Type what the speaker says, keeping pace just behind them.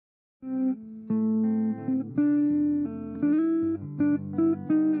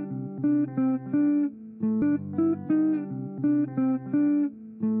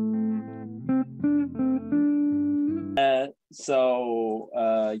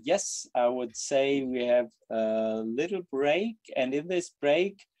Yes, I would say we have a little break, and in this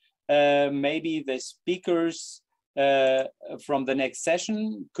break, maybe the speakers from the next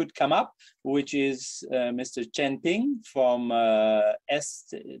session could come up, which is Mr. Chen from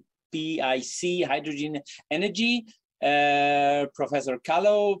SPIC Hydrogen Energy, Professor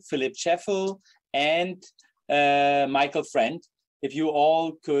Kallo, Phillipp Sheffel, and Michael Friend. If you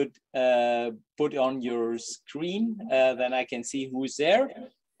all could put on your screen, then I can see who's there.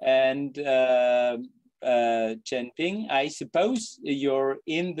 And Chen Ping, I suppose you're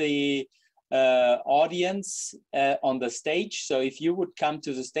in the audience on the stage. So if you would come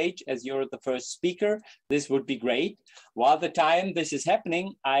to the stage as you're the first speaker, this would be great. While the time this is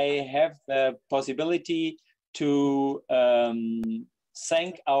happening, I have the possibility to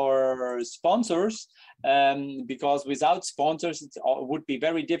thank our sponsors, because without sponsors, it would be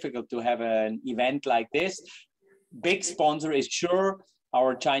very difficult to have an event like this. Big sponsor is sure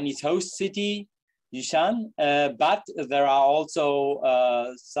our Chinese host city, Yishan, but there are also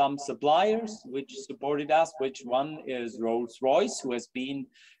some suppliers which supported us, which one is Rolls-Royce, who has been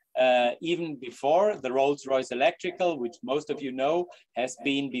even before the Rolls-Royce Electgrical, which most of you know, has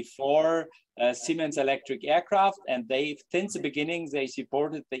been before Siemens Electric Aircraft, and they, since the beginning, they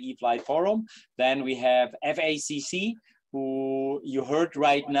supported the eFlight Forum. Then we have FACC, who you heard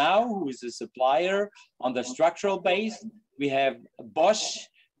right now, who is a supplier on the structural base. We have Bosch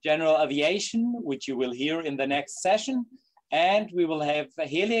GA, which you will hear in the next session. And we will have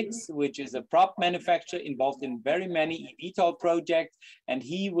Helix, which is a prop manufacturer involved in very many eVTOL projects. And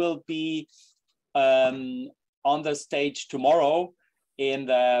he will be on the stage tomorrow in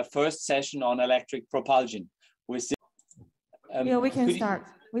the first session on electric propulsion. Yeah, we can start.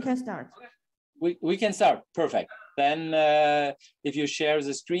 We can start. We can start. Perfect. Then if you share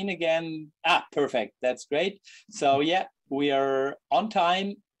the screen again, perfect. That's great. So yeah, we are on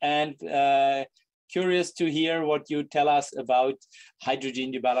time and curious to hear what you tell us about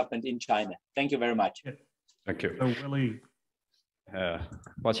hydrogen development in China. Thank you very much. Thank you. So Willi.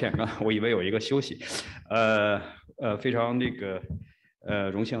 抱歉啊，我以为有一个休息。非常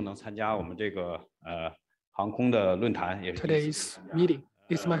荣幸能参加我们这个航空的论坛。Today's meeting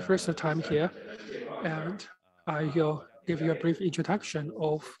is my first time here, and I will give you a brief introduction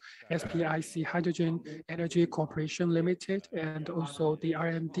of SPIC Hydrogen Energy Corporation Limited and also the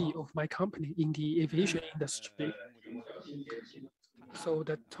R&D of my company in the aviation industry. So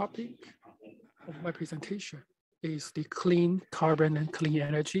the topic of my presentation is the clean carbon and clean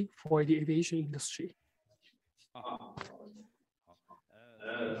energy for the aviation industry.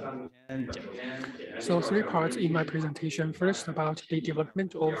 So 3 parts in my presentation. First, about the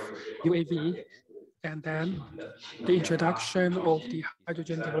development of UAV, and then the introduction of the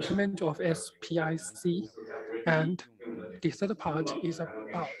hydrogen development of SPIC, and the third part is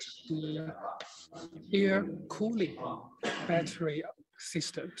about the air cooling battery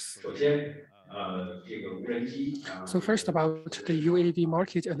systems. So first, about the UAV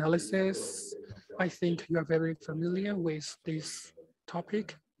market analysis. I think you are very familiar with this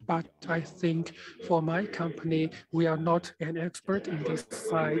topic, but I think for my company, we are not an expert in this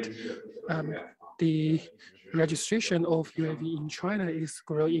side. The registration of UAV in China is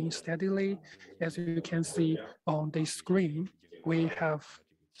growing steadily. As you can see on the screen, we have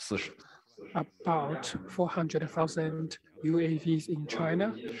about 400,000 UAVs in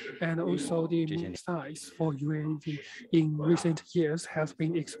China, and also the size for UAV in recent years has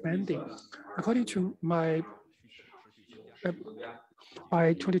been expanding. According to my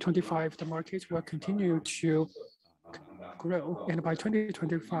by 2025, the market will continue to grow, and by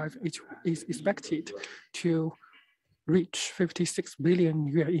 2025, it is expected to reach 56 billion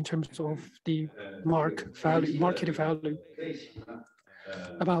yuan in terms of the market value.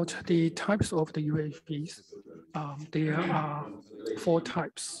 About the types of the UAVs, there are 4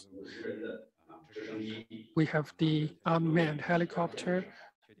 types. We have the unmanned helicopter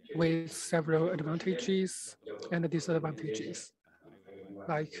with several advantages and disadvantages,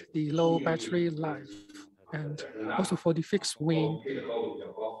 like the low battery life. And also for the fixed wing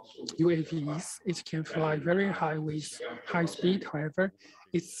UAVs, it can fly very high with high speed. However,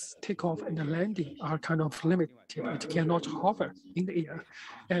 its takeoff and landing are kind of limited. It cannot hover in the air.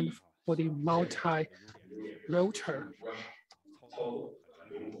 And for the multi-rotor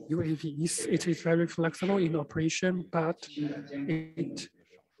UAVs, it is very flexible in operation, but it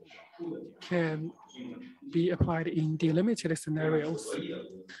can be applied in the limited scenarios.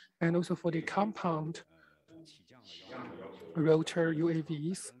 And also for the compound rotor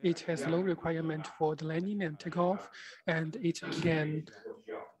UAVs, it has low requirement for the landing and takeoff, and it can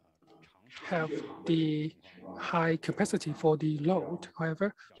have the high capacity for the load.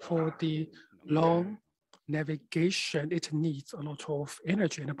 However, for the long navigation, it needs a lot of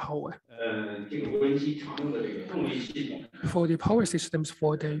energy and power. For the power systems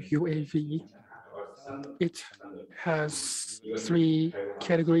for the UAV, it has 3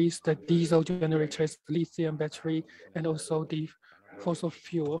 categories: the diesel generators, lithium battery, and also the fossil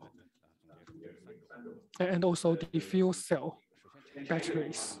fuel, and also the fuel cell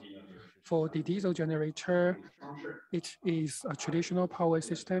batteries. For the diesel generator, it is a traditional power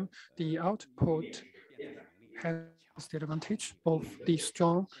system. The output has the advantage of the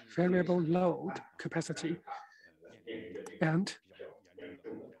strong variable load capacity, and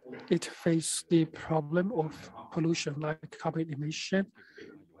it faces the problem of pollution like carbon emission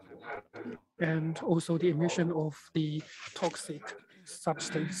and also the emission of the toxic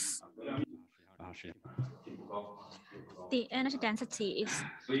substance. The energy density is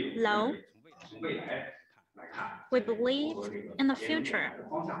low. We believe in the future,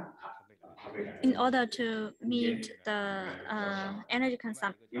 in order to meet the energy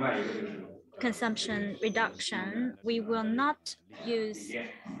consumption reduction, we will not use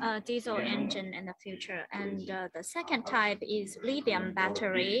a diesel engine in the future. And the second type is lithium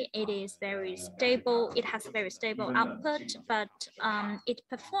battery. It is very stable. It has very stable output, but it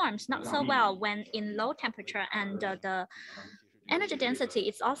performs not so well when in low temperature, and the energy density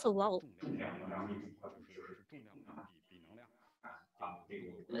is also low.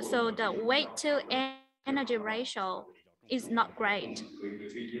 So the weight to energy ratio is not great.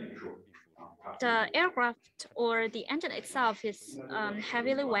 The aircraft or the engine itself is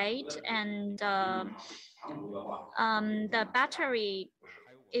heavily weight, and the battery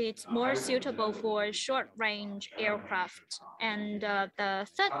is more suitable for short-range aircraft. And the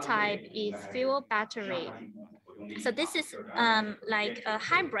third type is fuel battery. So this is like a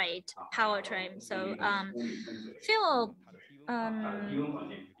hybrid powertrain. So fuel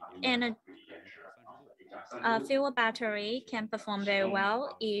fuel battery can perform very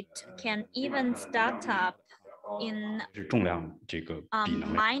well. It can even start up in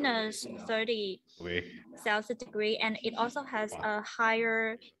minus 30 Celsius degree, and it also has a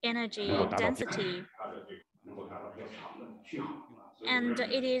higher energy density. And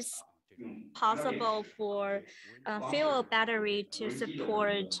it is possible for a fuel battery to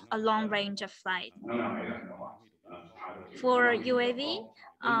support a long range of flight. For UAV,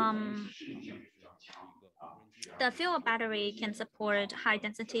 the fuel battery can support high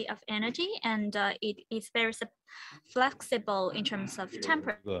density of energy, and it is very flexible in terms of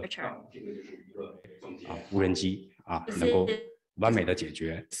temperature. 无人机能够完美的解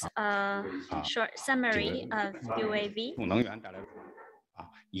决 short summary of UAV. 能源带来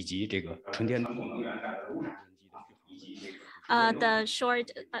以及这个纯电。 a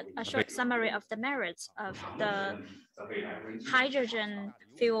short summary of the merits of the hydrogen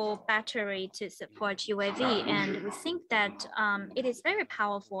fuel battery to support UAV, and we think that it is very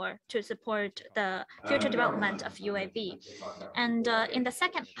powerful to support the future development of UAV. And in the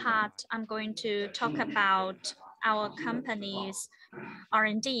second part, I'm going to talk about our company's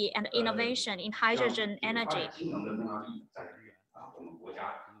R&D and innovation in hydrogen energy.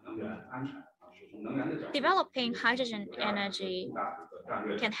 Developing hydrogen energy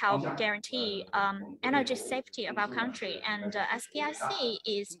can help guarantee energy safety of our country, and SPIC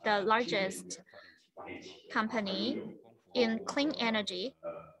is the largest company in clean energy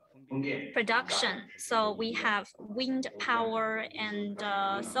production. So we have wind power and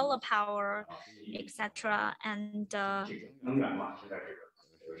solar power, etc. And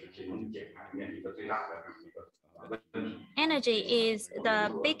energy is the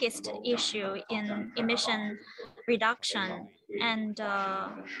biggest issue in emission reduction, and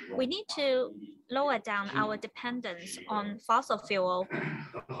we need to lower down our dependence on fossil fuel.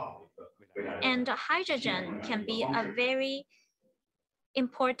 And hydrogen can be a very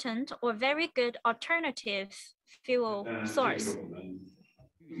important or very good alternative fuel source.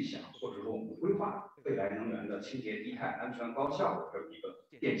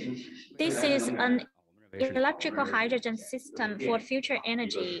 This is an electrical hydrogen system for future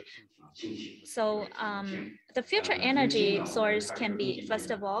energy. So the future energy source can be,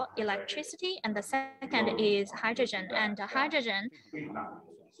 first of all, electricity, and the second is hydrogen. And hydrogen,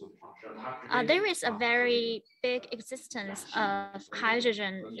 there is a very big existence of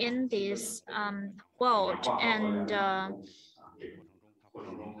hydrogen in this world, and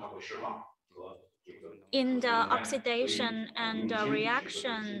in the oxidation and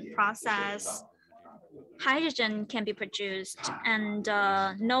reaction process, hydrogen can be produced and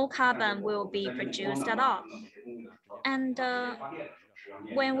no carbon will be produced at all. And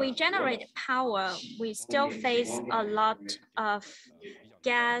when we generate power, we still face a lot of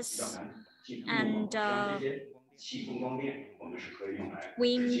gas and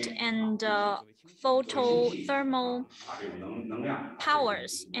wind and photothermal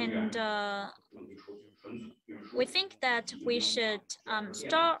powers. And we think that we should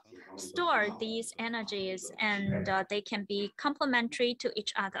store these energies, and they can be complementary to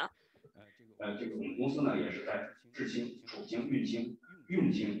each other.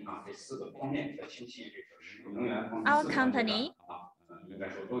 Our company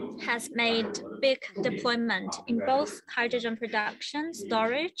has made big deployment in both hydrogen production,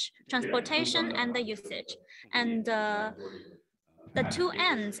 storage, transportation, and the usage. And the two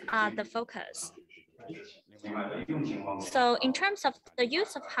ends are the focus. So in terms of the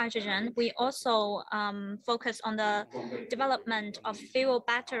use of hydrogen, we also focus on the development of fuel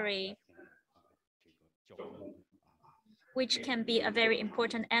battery, which can be a very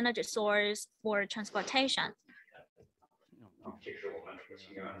important energy source for transportation.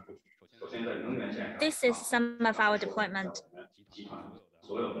 This is some of our deployment.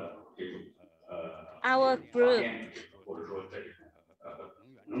 Our group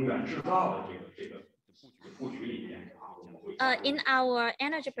in our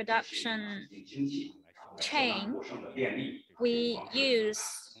energy production chain, we use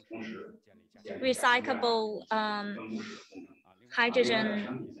recyclable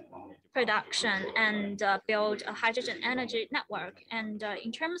hydrogen production and build a hydrogen energy network. And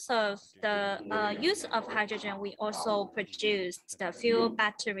in terms of the use of hydrogen, we also produce the fuel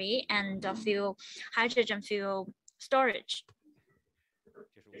battery and the hydrogen fuel storage.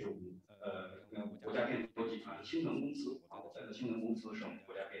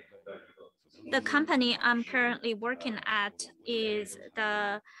 The company I'm currently working at is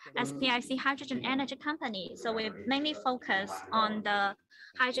the SPIC Hydrogen Energy Company. So we mainly focus on the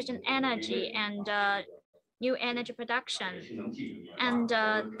hydrogen energy and new energy production. And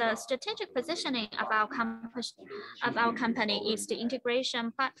the strategic positioning of our company is the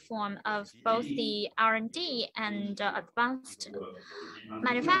integration platform of both the R&D and advanced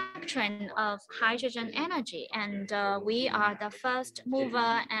manufacturing of hydrogen energy. And we are the first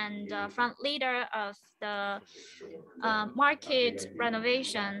mover and front leader of the market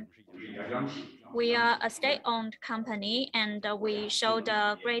renovation. We are a state-owned company, and we showed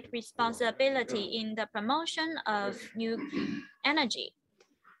a great responsibility in the promotion of new energy.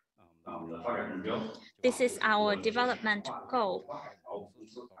 This is our development goal.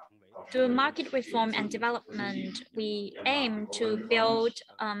 Through market reform and development, we aim to build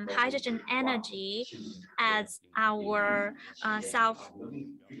hydrogen energy as our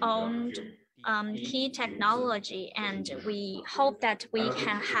self-owned key technology, and we hope that we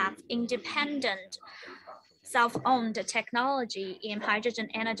can have independent self-owned technology in hydrogen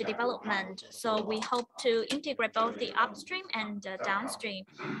energy development. So we hope to integrate both the upstream and downstream,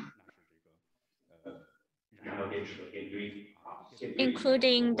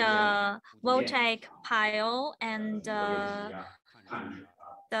 including the voltaic pile and the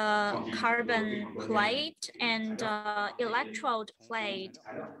carbon plate and electrode plate.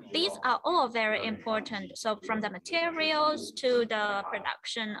 These are all very important. So from the materials to the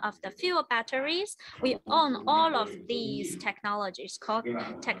production of the fuel batteries, we own all of these technologies, core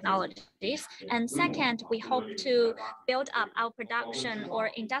technologies. And second, we hope to build up our production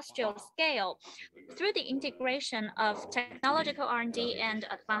or industrial scale through the integration of technological R&D and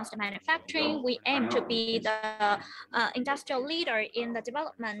advanced manufacturing. We aim to be the industrial leader in the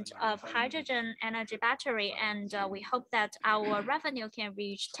development of hydrogen energy battery, and we hope that our revenue can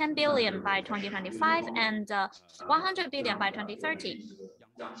reach 10 billion by 2025 and 100 billion by 2030.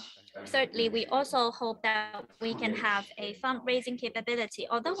 Thirdly, we also hope that we can have a fundraising capability.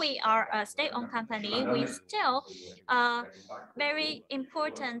 Although we are a state-owned company, we still a very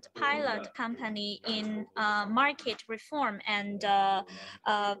important pilot company in market reform and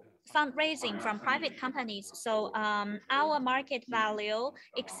fundraising from private companies. So our market value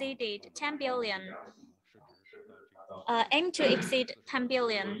exceeded 10 billion, aim to exceed 10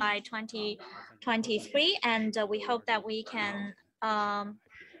 billion by 2023. And we hope that we can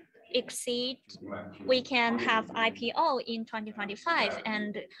have IPO in 2025.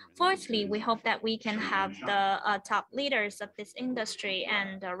 And fourthly, we hope that we can have the top leaders of this industry.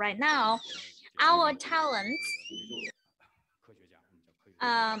 And right now, our talents,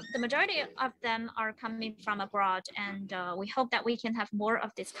 the majority of them are coming from abroad, and we hope that we can have more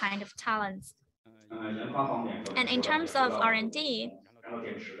of this kind of talents. And in terms of R&D,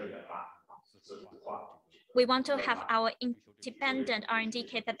 we want to have our independent R&D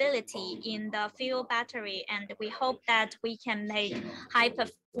capability in the fuel battery, and we hope that we can make high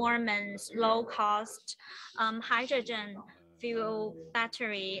performance, low cost hydrogen fuel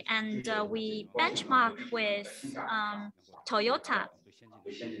battery, and we benchmark with Toyota,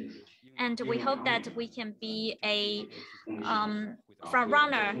 and we hope that we can be a front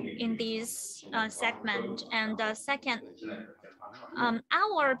runner in this segment. And second,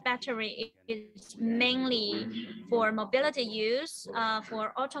 our battery is mainly for mobility use,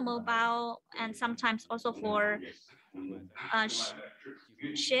 for automobile, and sometimes also for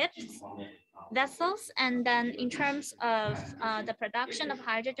ships, vessels. And then in terms of the production of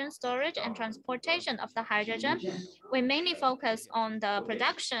hydrogen storage and transportation of the hydrogen, we mainly focus on the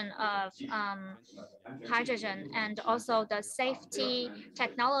production of hydrogen and also the safety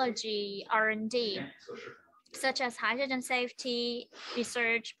technology R&D, such as hydrogen safety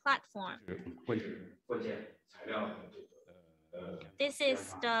research platform. This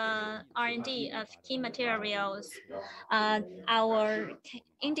is the R&D of key materials. Our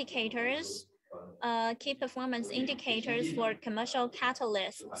indicators, key performance indicators for commercial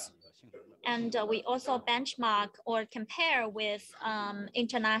catalysts. And we also benchmark or compare with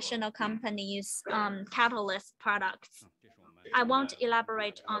international companies' catalyst products. I won't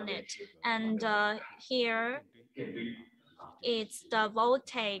elaborate on it. And here, it's the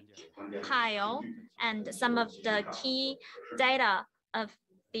voltaic pile and some of the key data of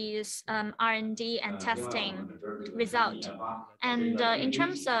these R&D and testing result. And in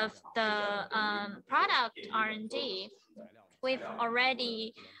terms of the product R&D, we've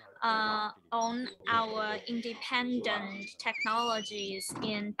already own our independent technologies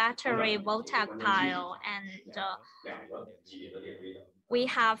in battery voltaic pile, and we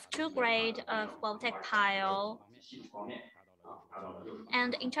have 2 grades of voltaic pile.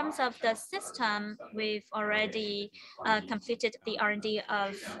 And in terms of the system, we've already completed the R&D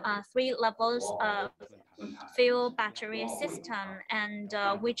of 3 levels of fuel battery system, and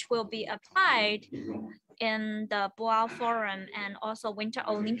which will be applied in the Boao Forum and also Winter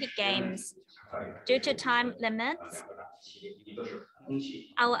Olympic Games. Due to time limits,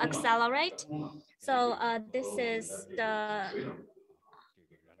 I will accelerate. So this is the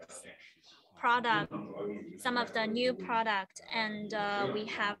product, some of the new product, and we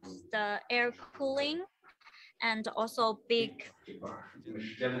have the air cooling and also big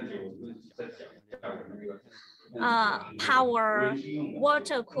power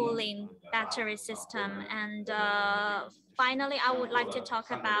water cooling battery system. And finally, I would like to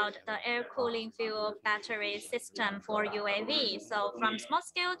talk about the air cooling fuel battery system for UAV. So from small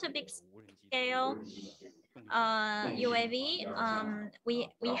scale to big scale UAV,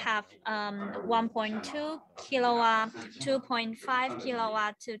 we have 1.2 kilowatt, 2.5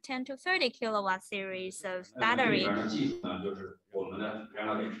 kilowatt to 10 to 30 kilowatt series of battery.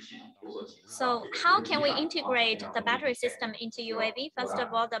 So how can we integrate the battery system into UAV? First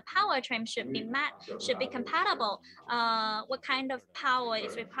of all, the powertrain should be compatible. What kind of power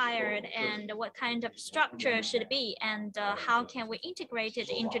is required and what kind of structure should it be, and how can we integrate it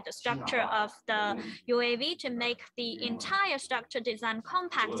into the structure of the UAV to make the entire structure design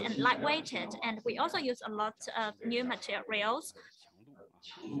compact and lightweighted. And we also use a lot of new materials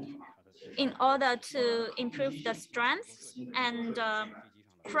in order to improve the strength and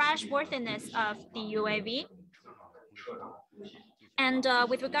crashworthiness of the UAV. And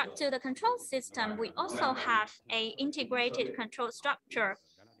with regard to the control system, we also have an integrated control structure.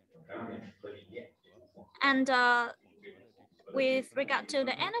 And with regard to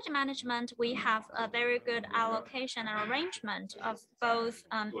the energy management, we have a very good allocation and arrangement of both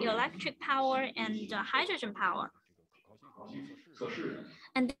electric power and hydrogen power.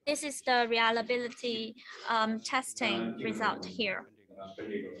 And this is the reliability testing result here.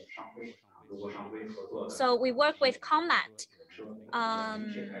 So we work with Co.Ltd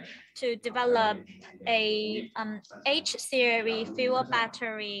to develop a H-series fuel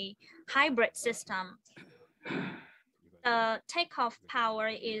battery hybrid system. The takeoff power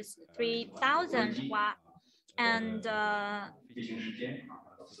is 3,000 watt, and the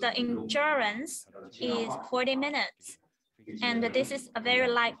endurance is 40 minutes. And this is a very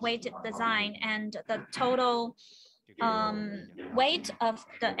lightweight design, and the total weight of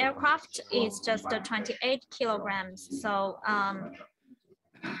the aircraft is just 28 kilograms. So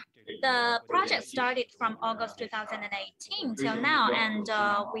The project started from August 2018 till now, and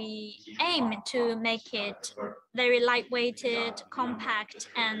we aim to make it very lightweighted, compact,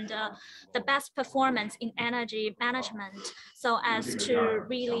 and the best performance in energy management, so as to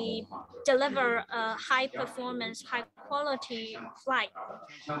really deliver a high performance, high quality flight.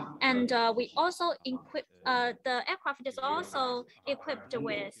 And we also equip, the aircraft is also equipped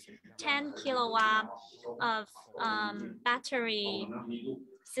with 10 kilowatt of battery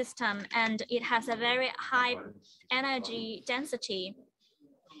system, and it has a very high energy density.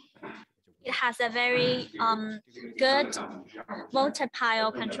 It has a very good voltage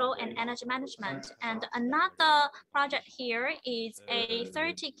pile control and energy management. And another project here is a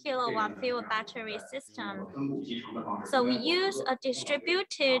 30 kilowatt fuel battery system. So we use a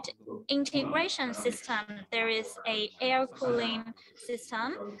distributed integration system. There is a air cooling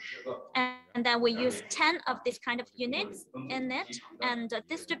system, and then we use 10 of these kind of units in it and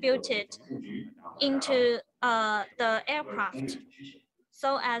distribute it into the aircraft,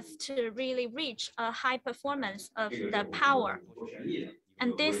 so as to really reach a high performance of the power.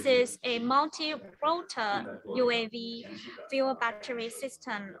 And this is a multi-rotor UAV fuel battery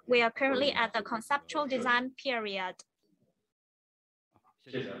system. We are currently at the conceptual design period.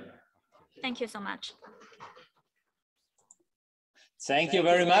 Thank you so much. Thank you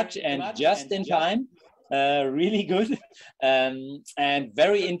very much, and just in time. Really good and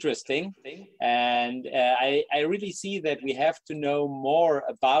very interesting. And I really see that we have to know more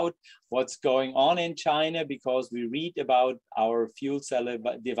about what's going on in China, because we read about our fuel cell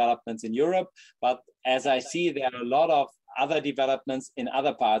developments in Europe. But as I see, there are a lot of other developments in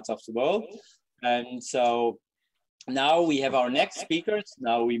other parts of the world. And so now we have our next speakers.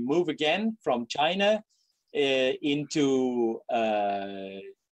 Now we move again from China into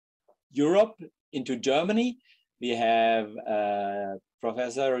Europe, into Germany. We have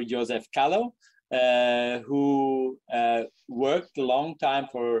ProfessorJosef Kallo, who worked a long time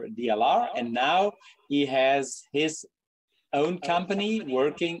for DLR, and now he has his own company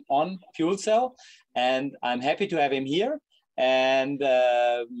working on fuel cell, and I'm happy to have him here. And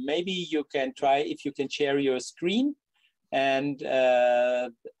maybe you can try, if you can share your screen, and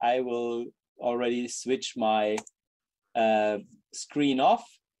I will already switch my screen off.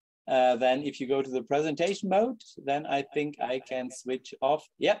 Then if you go to the presentation mode, then I think I can switch off.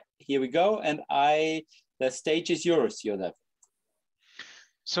 Yep, here we go. And the stage is yours, Josef.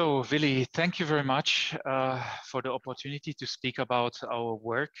 So Willi, thank you very much for the opportunity to speak about our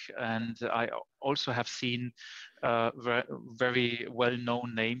work. And I also have seen very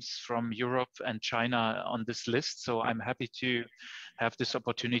well-known names from Europe and China on this list. So I'm happy to have this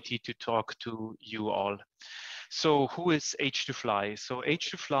opportunity to talk to you all. So who is H2Fly? So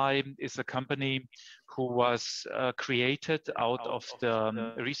H2Fly is a company who was created out of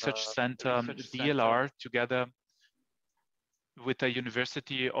the research center DLR together with the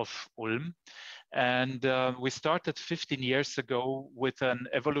University of Ulm. And we started 15 years ago with an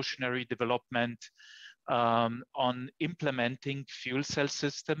evolutionary development on implementing fuel cell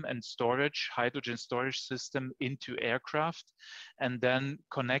system and storage, hydrogen storage system into aircraft, and then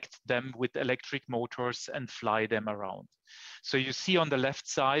connect them with electric motors and fly them around. So you see on the left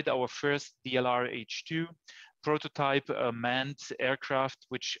side, our first DLR H2 prototype, a manned aircraft,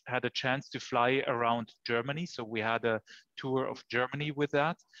 which had a chance to fly around Germany. So we had a tour of Germany with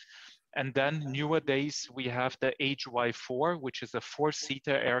that. And then newer days, we have the HY4, which is a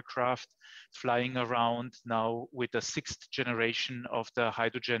 4-seater aircraft flying around now with the 6th generation of the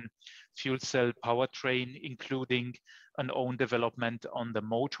hydrogen fuel cell powertrain, including an own development on the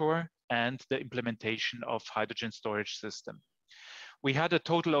motor and the implementation of hydrogen storage system. We had a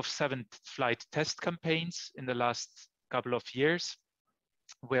total of 7 flight test campaigns in the last couple of years,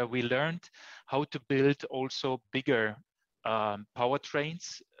 where we learned how to build also bigger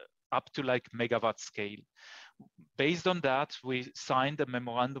powertrains up to like megawatt scale. Based on that, we signed a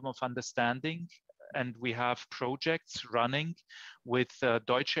memorandum of understanding, and we have projects running with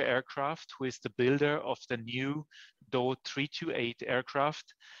Deutsche Aircraft, who is the builder of the new DO 328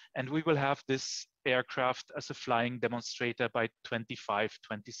 aircraft. And we will have this aircraft as a flying demonstrator by 25-26.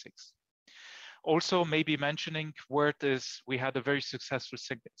 Also, maybe mentioning word is we had a very successful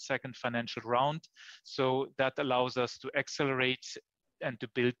second financial round. So that allows us to accelerate and to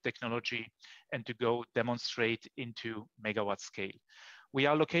build technology and to go demonstrate into megawatt scale. We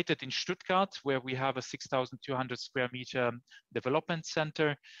are located in Stuttgart, where we have a 6,200 square meter development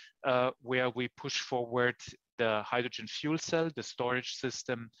center, where we push forward the hydrogen fuel cell, the storage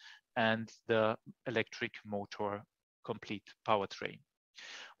system, and the electric motor complete powertrain.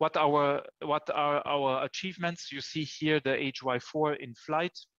 What are our achievements? You see here the HY4 in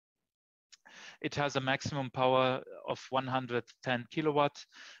flight. It has a maximum power of 110 kilowatt.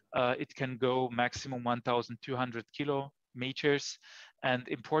 It can go maximum 1,200 kilometers. And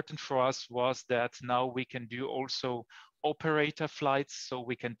important for us was that now we can do also operator flights, so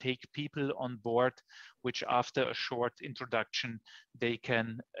we can take people on board, which after a short introduction, they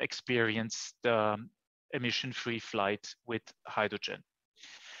can experience the emission-free flight with hydrogen.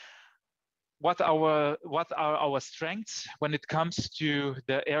 What are our strengths when it comes to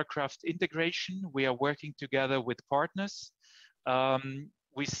the aircraft integration? We are working together with partners.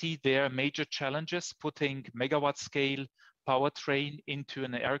 We see there major challenges putting megawatt scale powertrain into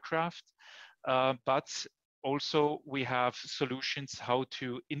an aircraft, but also we have solutions how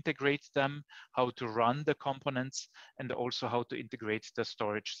to integrate them, how to run the components, and also how to integrate the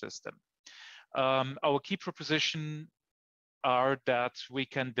storage system. Our key proposition are that we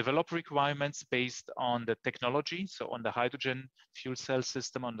can develop requirements based on the technology, so on the hydrogen fuel cell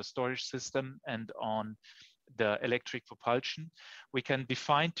system, on the storage system, and on the electric propulsion. We can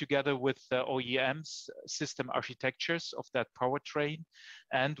define together with the OEMs system architectures of that powertrain,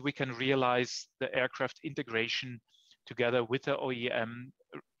 and we can realize the aircraft integration together with the OEM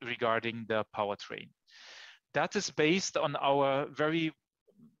regarding the powertrain. That is based on our very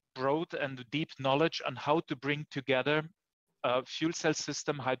broad and deep knowledge on how to bring together a fuel cell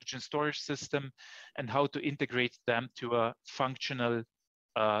system, hydrogen storage system, and how to integrate them to a functional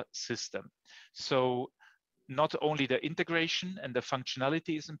system. So not only the integration and the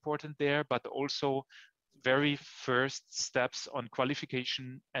functionality is important there, but also very first steps on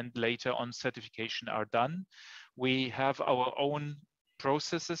qualification and later on certification are done. We have our own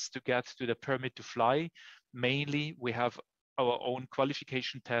processes to get to the permit to fly. Mainly, we have our own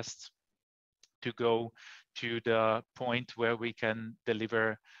qualification tests to go to the point where we can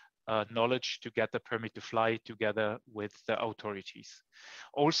deliver knowledge to get the permit to fly together with the authorities.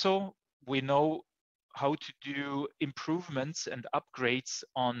 Also, we know how to do improvements and upgrades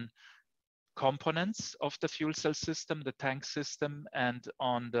on components of the fuel cell system, the tank system, and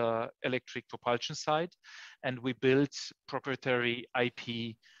on the electric propulsion side. And we built proprietary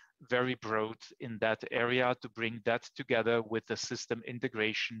IP very broad in that area to bring that together with the system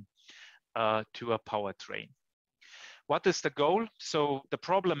integration to a powertrain. What is the goal? So the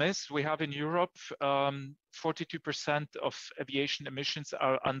problem is we have in Europe, 42% of aviation emissions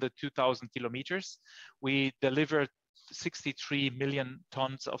are under 2,000 kilometers. We deliver 63 million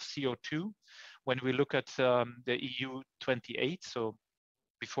tons of CO2 when we look at the EU 28, so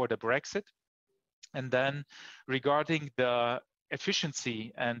before the Brexit. And then regarding the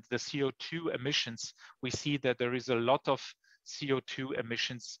efficiency and the CO2 emissions, we see that there is a lot of CO2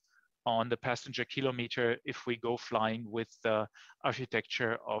 emissions on the passenger kilometer if we go flying with the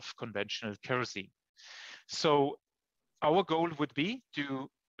architecture of conventional kerosene. So our goal would be to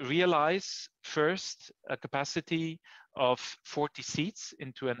realize first a capacity of 40 seats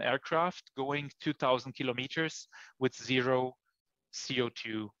into an aircraft going 2,000 kilometers with zero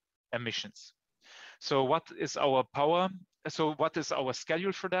CO2 emissions. So what is our power? So what is our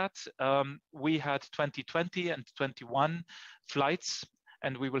schedule for that? We had 2020 and 21 flights,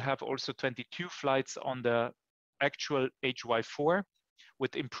 and we will have also 22 flights on the actual HY4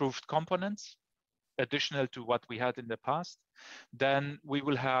 with improved components, additional to what we had in the past. Then we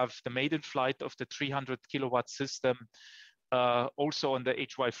will have the maiden flight of the 300 kilowatt system also on the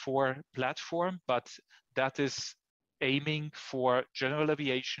HY4 platform, but that is aiming for general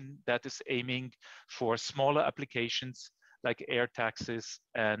aviation, that is aiming for smaller applications like air taxis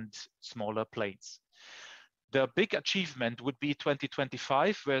and smaller planes. The big achievement would be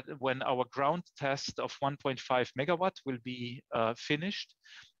 2025, when our ground test of 1.5 megawatt will be finished.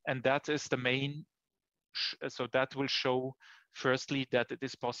 And that is the main, so that will show firstly that it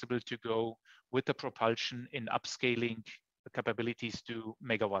is possible to go with the propulsion in upscaling capabilities to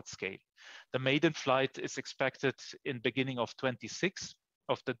megawatt scale. The maiden flight is expected in beginning of 26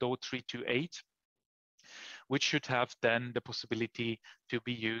 of the DO 328, which should have then the possibility to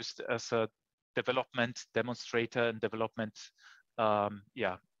be used as a development demonstrator and development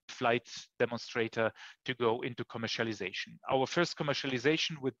flight demonstrator to go into commercialization. Our first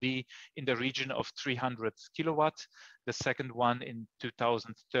commercialization would be in the region of 300 kilowatt. The second one in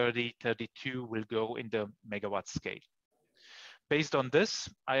 2030-32 will go in the megawatt scale. Based on this,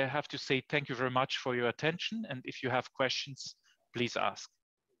 I have to say thank you very much for your attention. And if you have questions, please ask.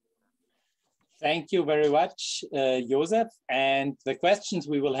 Thank you very much, Josef. And the questions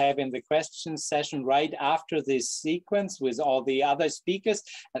we will have in the question session right after this sequence with all the other speakers.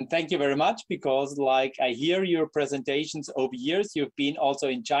 And thank you very much, because like I hear your presentations over years, you've been also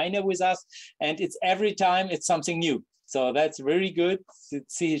in China with us, and it's every time it's something new. So that's very good.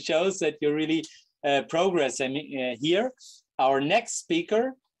 It shows that you're really progressing here. Our next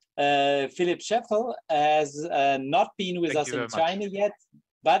speaker, Phillipp Sheffel, has not been with us in China yet,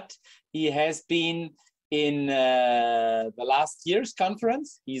 but he has been in the last year's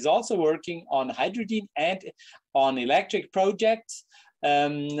conference. He's also working on hydrogen and on electric projects.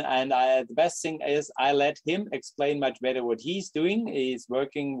 The best thing is I let him explain much better what he's doing. He's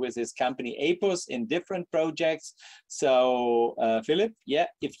working with his company APUS in different projects. So Philip, yeah,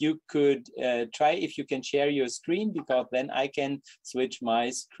 if you could try, if you can share your screen, because then I can switch my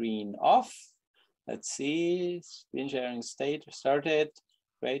screen off. Let's see, screen sharing state started.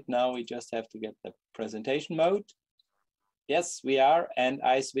 Great, now we just have to get the presentation mode. Yes, we are, and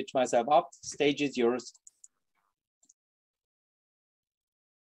I switch myself up. Stage is yours.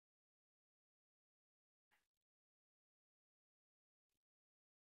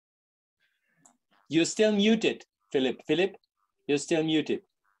 You're still muted, Philip. Philip, you're still muted.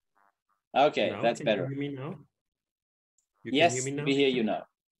 Okay, now, that's better. Can you hear me now? Yes, can hear me now? We hear you now.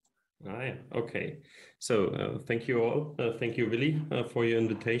 Ah, yeah. Okay. So thank you all. Thank you, Willi, for your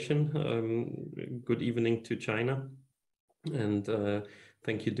invitation. Good evening to China. And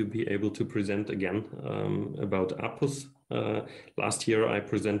thank you to be able to present again about APUS. Last year, I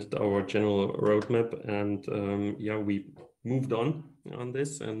presented our general roadmap, and yeah, we moved on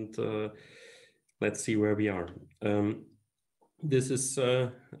this, and let's see where we are. This is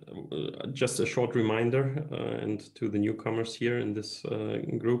just a short reminder, and to the newcomers here in this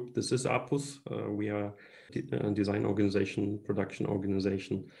group, this is APUS. We are a design organization, production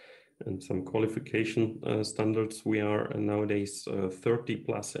organization, and some qualification standards. We are nowadays 30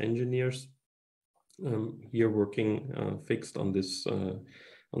 plus engineers here working fixed on this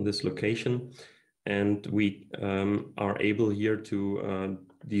location. And we are able here to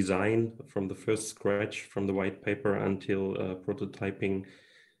design from the first scratch, from the white paper until prototyping,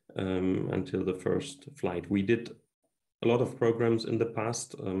 until the first flight. We did a lot of programs in the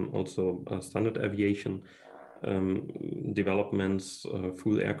past, also standard aviation developments,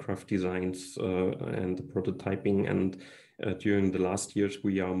 full aircraft designs, and prototyping. And during the last years,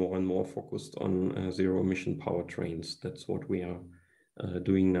 we are more and more focused on zero emission powertrains. That's what we are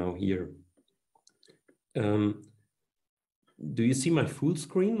doing now here. Do you see my full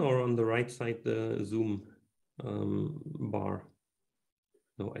screen, or on the right side the Zoom bar?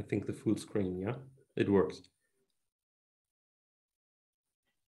 No, I think the full screen, yeah, it works.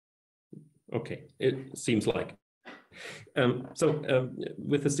 Okay, it seems like.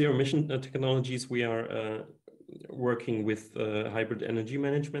 With the zero emission technologies, we are working with hybrid energy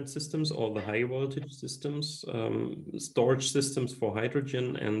management systems, all the high voltage systems, storage systems for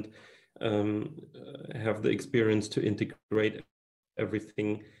hydrogen, and have the experience to integrate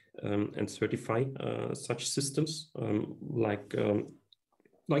everything and certify such systems like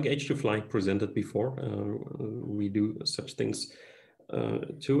H2Fly presented before. We do such things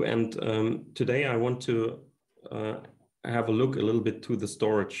too. And today I want to have a look a little bit to the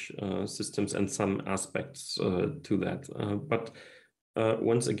storage systems and some aspects to that. But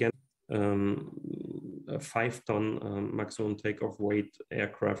once again, a 5-ton maximum takeoff weight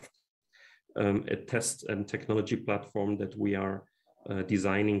aircraft, a test and technology platform that we are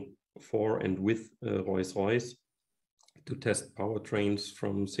designing for and with Royce to test powertrains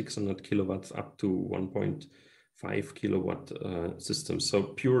from 600 kilowatts up to 1.5 kilowatt systems. So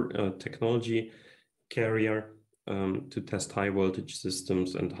pure technology carrier to test high voltage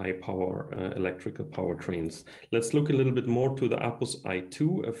systems and high power electrical powertrains. Let's look a little bit more to the APUS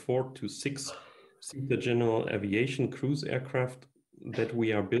I2, a 4 to 6 seater general aviation cruise aircraft that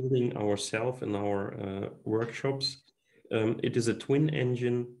we are building ourselves in our workshops. It is a twin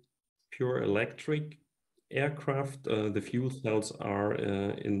engine, pure electric aircraft. The fuel cells are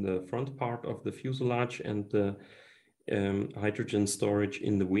in the front part of the fuselage, and the hydrogen storage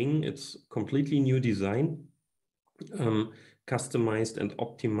in the wing. It's completely new design, customized and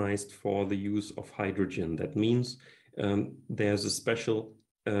optimized for the use of hydrogen. That means there's a special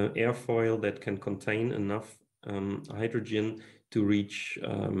airfoil that can contain enough hydrogen to reach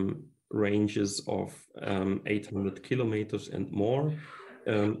ranges of 800 kilometers and more.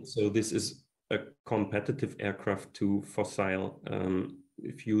 So this is a competitive aircraft to fossil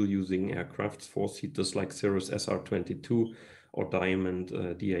fuel using aircrafts, four-seaters like Cirrus SR22 or Diamond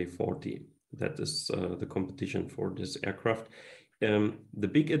DA40. That is the competition for this aircraft. The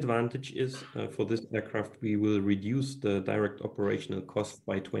big advantage is for this aircraft, we will reduce the direct operational cost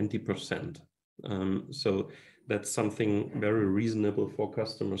by 20%. So that's something very reasonable for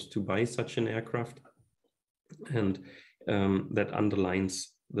customers to buy such an aircraft. And that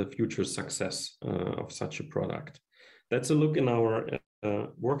underlines the future success of such a product. that's a look in our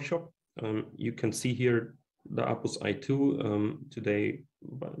workshop. You can see here the APUS I2. Today,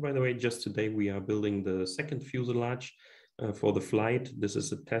 by the way, just today we are building the second fuselage for the flight. This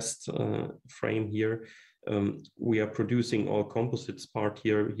is a test frame here. We are producing all composites part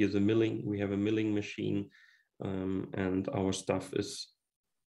here. Here's a milling. We have a milling machine, and our stuff is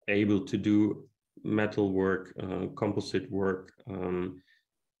able to do metal work, composite work,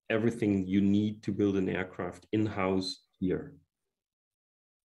 everything you need to build an aircraft in-house here.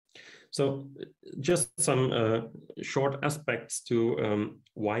 So just some short aspects to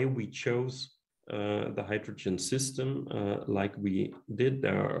why we chose the hydrogen system like we did.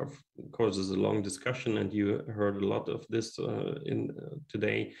 There are, of course, is a long discussion, and you heard a lot of this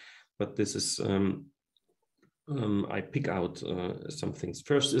today, but this is, I pick out some things.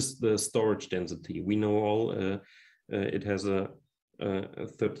 First is the storage density. We know all it has a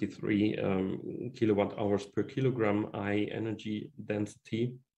 33 kilowatt hours per kilogram I energy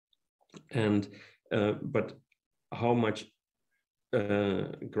density, and but how much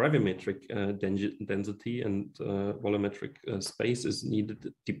gravimetric density and volumetric space is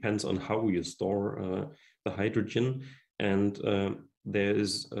needed depends on how you store the hydrogen, and there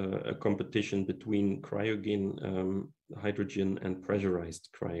is a competition between cryogen hydrogen and pressurized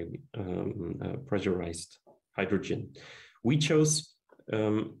pressurized hydrogen. We chose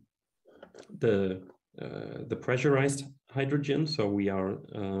the pressurized hydrogen, so we are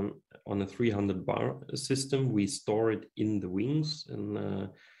on a 300 bar system. We store it in the wings in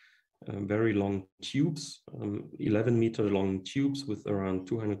very long tubes, 11-meter long tubes with around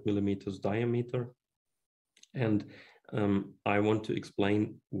 200 millimeters diameter. And I want to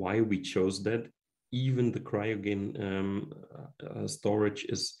explain why we chose that. Even the cryogen storage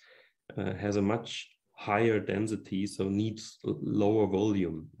has a much higher density, so needs lower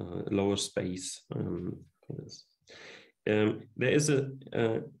volume, lower space for this. There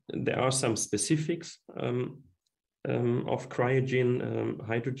are some specifics of cryogen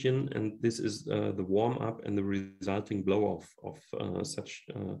hydrogen, and this is the warm up and the resulting blow off of such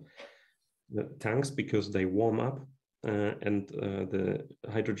tanks, because they warm up and the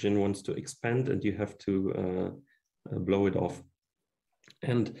hydrogen wants to expand, and you have to blow it off.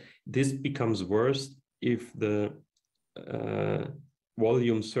 And this becomes worse if the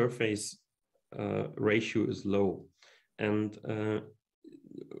volume surface ratio is low. And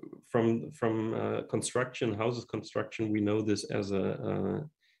from construction, houses construction, we know this as a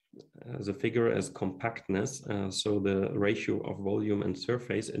figure as compactness, so the ratio of volume and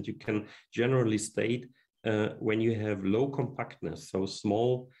surface. And you can generally state when you have low compactness, so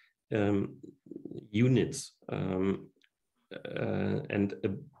small units, and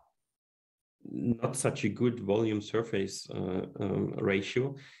not such a good volume surface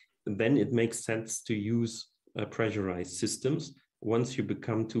ratio, then it makes sense to use pressurized systems. Once you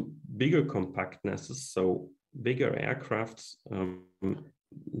become to bigger compactnesses, so bigger aircrafts,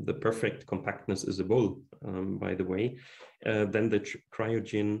 the perfect compactness is a bull, by the way, then the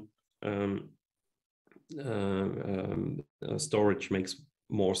cryogen storage makes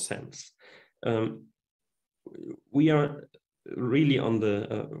more sense. We are really on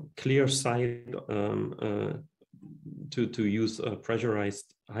the clear side to use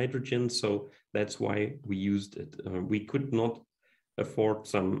pressurized hydrogen, so that's why we used it. We could not afford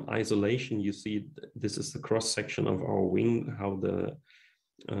some isolation. You see, this is the cross section of our wing, how the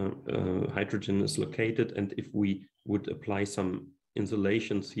hydrogen is located, and if we would apply some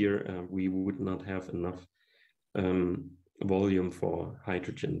insulations here, we would not have enough volume for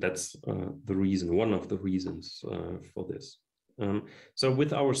hydrogen. That's the reason, one of the reasons for this. So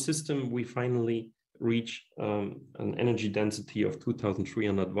with our system, we finally reach an energy density of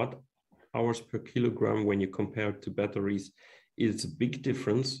 2,300 watt hours per kilogram. When you compare it to batteries, it's a big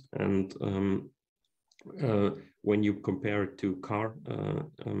difference. And when you compare it to car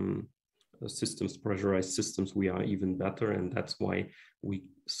systems, pressurized systems, we are even better. And that's why we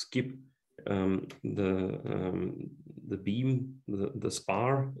skip the beam, the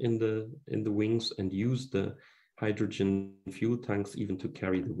spar in the wings, and use the hydrogen fuel tanks even to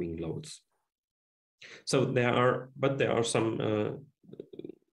carry the wing loads. So there are some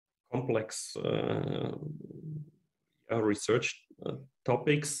complex research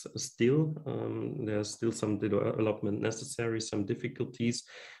topics still. There's still some development necessary, some difficulties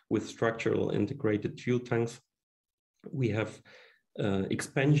with structural integrated fuel tanks. We have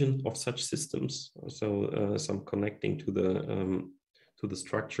expansion of such systems, so some connecting to the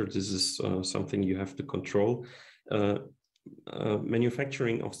structure. This is something you have to control.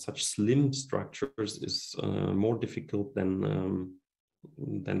 Manufacturing of such slim structures is more difficult than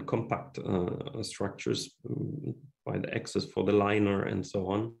compact structures. by the access for the liner and so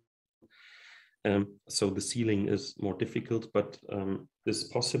on. So the sealing is more difficult, but this is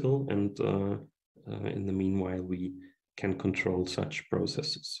possible, and in the meanwhile we can control such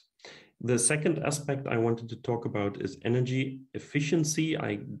processes. The second aspect I wanted to talk about is energy efficiency.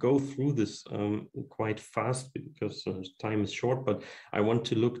 I go through this quite fast because time is short, but I want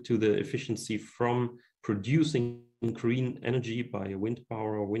to look to the efficiency from producing green energy by a wind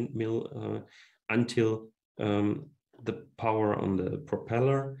power or windmill until the power on the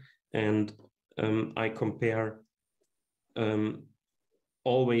propeller. And I compare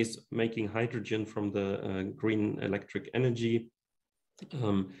always making hydrogen from the green electric energy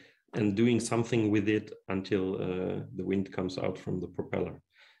and doing something with it until the wind comes out from the propeller.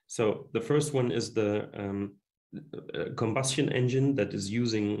 So the first one is the combustion engine that is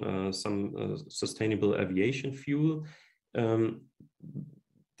using some sustainable aviation fuel. The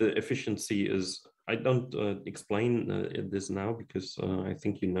efficiency is, I don't explain this now because I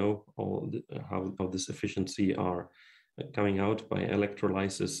think you know all how this efficiency are coming out by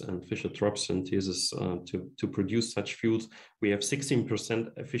electrolysis and Fischer-Tropsch synthesis to produce such fuels. We have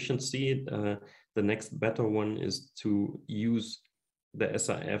 16% efficiency. The next better one is to use the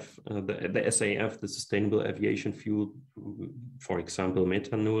SAF, the Sustainable Aviation Fuel, for example,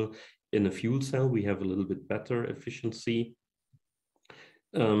 methanol, in a fuel cell. We have a little bit better efficiency.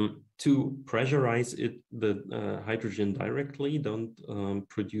 To pressurize it, the hydrogen directly, don't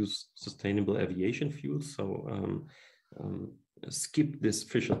produce sustainable aviation fuel. So skip this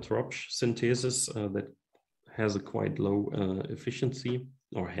Fischer-Tropsch synthesis that has a quite low efficiency,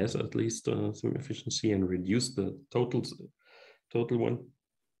 or has at least some efficiency, and reduce the total one,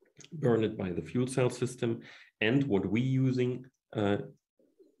 burn it by the fuel cell system. And what we using,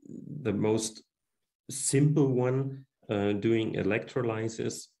 the most simple one, doing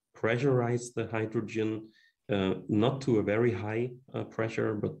electrolysis, pressurize the hydrogen, not to a very high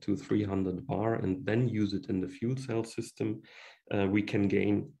pressure, but to 300 bar, and then use it in the fuel cell system. We can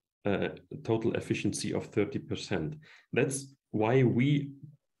gain a total efficiency of 30%. That's why we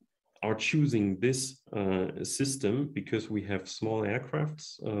are choosing this system, because we have small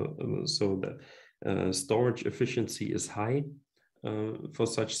aircrafts, so that storage efficiency is high for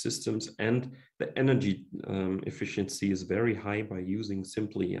such systems, and the energy efficiency is very high by using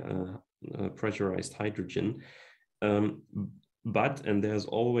simply pressurized hydrogen. But, and there's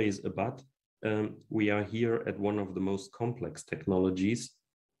always a but, we are here at one of the most complex technologies.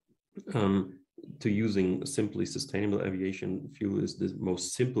 To using simply sustainable aviation fuel is the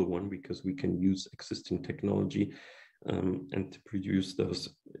most simple one, because we can use existing technology, and to produce those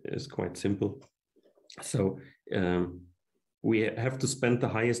is quite simple. So we have to spend the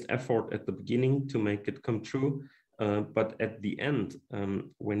highest effort at the beginning to make it come true. But at the end,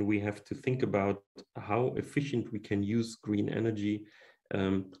 when we have to think about how efficient we can use green energy,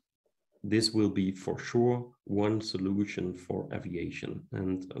 this will be for sure one solution for aviation.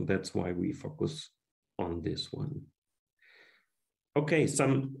 And that's why we focus on this one. Okay,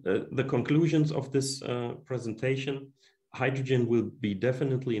 the conclusions of this presentation. Hydrogen will be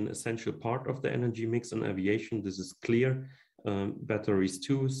definitely an essential part of the energy mix in aviation. This is clear. Batteries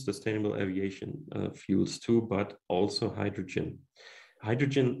too, sustainable aviation fuels too, but also hydrogen.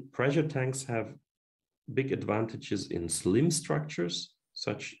 Hydrogen pressure tanks have big advantages in slim structures,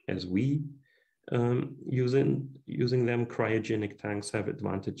 such as we using them. Cryogenic tanks have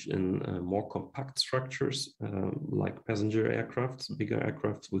advantage in more compact structures, like passenger aircrafts, bigger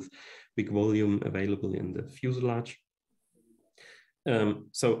aircrafts with big volume available in the fuselage.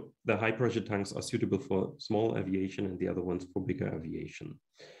 So the high pressure tanks are suitable for small aviation and the other ones for bigger aviation.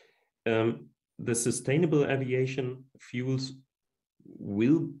 The sustainable aviation fuels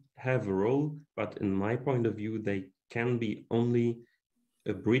will have a role, but in my point of view, they can be only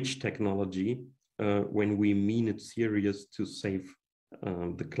a bridge technology when we mean it serious to save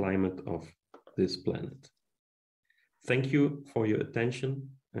the climate of this planet. Thank you for your attention,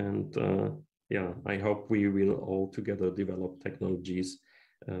 and yeah, I hope we will all together develop technologies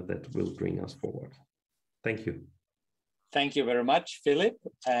that will bring us forward. Thank you. Thank you very much, Philip.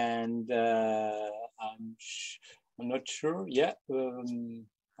 And I'm not sure. Yeah,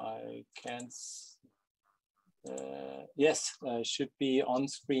 I can't. Yes, should be on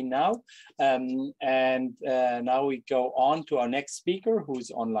screen now. And now we go on to our next speaker,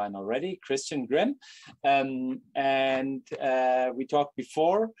 who's online already, Christian Grimm. And we talked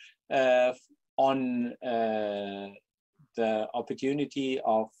before on the opportunity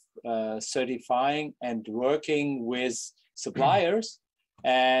of certifying and working with suppliers,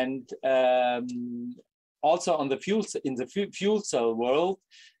 and also on the fuel cell world.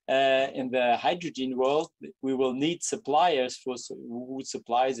 in the hydrogen world, we will need suppliers who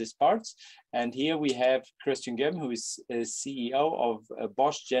supply these parts. And here we have Christian Gem, who is CEO of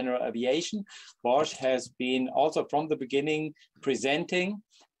Bosch ZeroAvia. Bosch has been also from the beginning presenting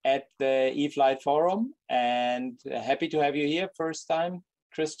at the eFlight Forum, and happy to have you here first time,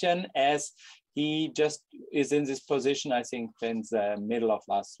 Christian, as he just is in this position, I think, since the middle of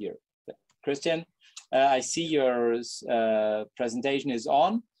last year. Christian, I see your presentation is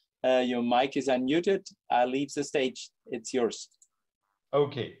on. Your mic is unmuted. I'll leave the stage. It's yours.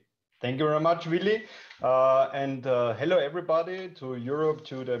 Okay. Thank you very much, Willi. And hello, everybody, to Europe,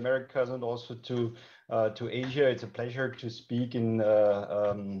 to the Americas, and also to Asia. It's a pleasure to speak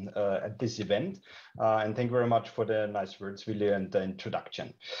at this event. And thank you very much for the nice words, Willi, and the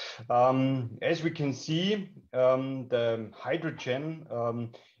introduction. As we can see, the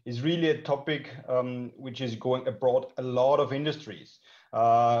hydrogen is really a topic which is going abroad a lot of industries.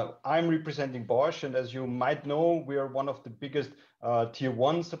 I'm representing Bosch, and as you might know, we are one of the biggest tier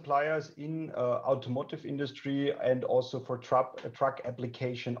 1 suppliers in automotive industry and also for truck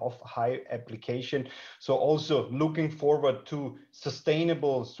application of high application. So also looking forward to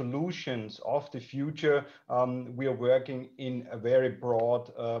sustainable solutions of the future. We are working in a very broad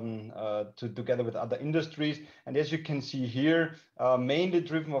together with other industries. And as you can see here, mainly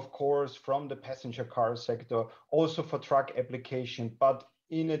driven, of course, from the passenger car sector, also for truck application, but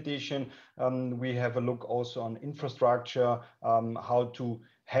in addition, we have a look also on infrastructure, how to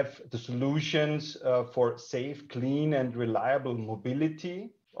have the solutions for safe, clean, and reliable mobility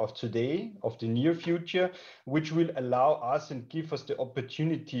of today, of the near future, which will allow us and give us the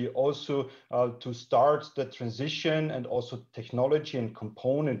opportunity also to start the transition and also technology and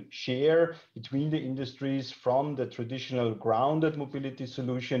component share between the industries from the traditional grounded mobility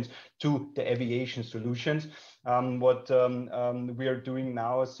solutions to the aviation solutions. What we are doing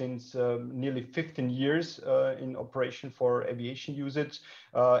now since nearly 15 years in operation for aviation usage,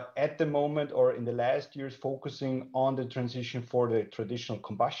 at the moment or in the last years, focusing on the transition for the traditional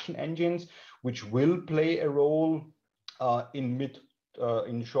combustion engines, which will play a role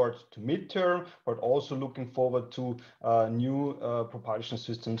in short to mid-term, but also looking forward to new propulsion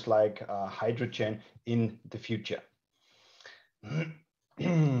systems like hydrogen in the future.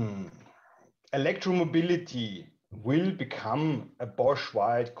 Electromobility will become a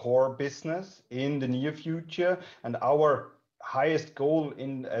Bosch-wide core business in the near future, and our highest goal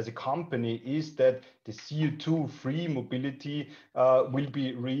as a company is that the CO2-free mobility will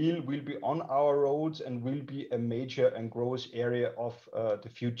be real, will be on our roads, and will be a major and growth area of the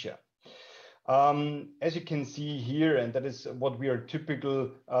future. As you can see here, and that is what we are typical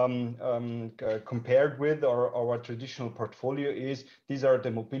compared with our traditional portfolio is, these are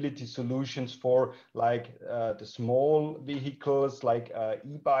the mobility solutions for like the small vehicles, like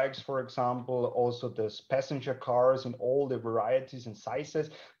e-bikes, for example, also the passenger cars and all the varieties and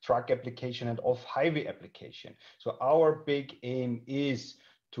sizes, truck application and off-highway application. So our big aim is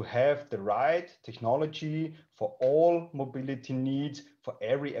to have the right technology for all mobility needs for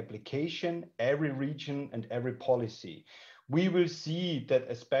every application, every region, and every policy. We will see that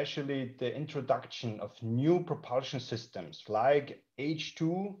especially the introduction of new propulsion systems like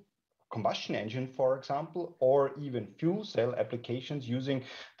H2 combustion engine, for example, or even fuel cell applications using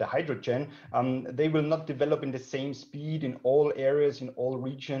the hydrogen, they will not develop in the same speed in all areas, in all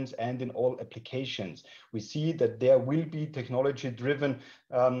regions, and in all applications. We see that there will be technology-driven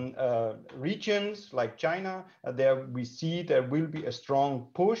regions like China. There we see there will be a strong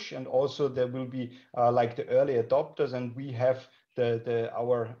push, and also there will be like the early adopters, and we have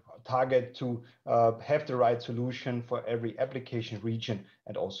our target to have the right solution for every application region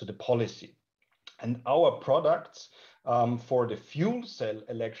and also the policy. And our products for the fuel cell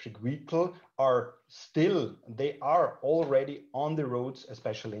electric vehicle they are already on the roads,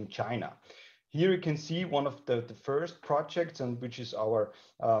 especially in China. Here you can see one of the first projects, and which is our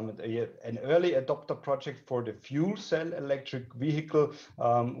an early adopter project for the fuel cell electric vehicle.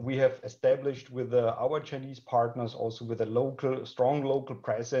 We have established with our Chinese partners, also with a strong local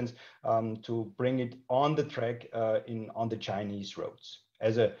presence, to bring it on the track on the Chinese roads.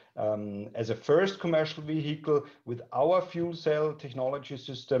 As a first commercial vehicle with our fuel cell technology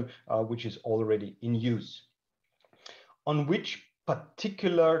system, which is already in use. On which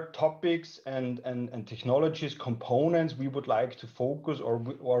particular topics and technologies, components we would like to focus,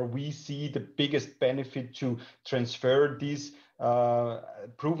 or we see the biggest benefit to transfer this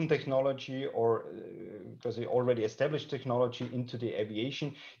proven technology or because they already established technology into the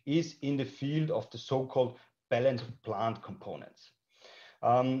aviation, is in the field of the so-called balance of plant components.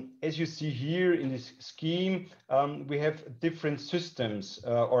 As you see here in this scheme, we have different systems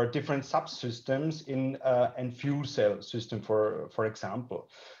or different subsystems in and fuel cell system, for example.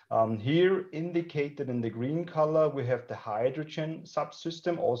 Here indicated in the green color, we have the hydrogen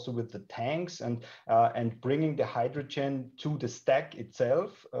subsystem, also with the tanks and bringing the hydrogen to the stack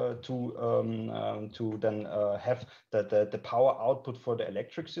itself to then have the power output for the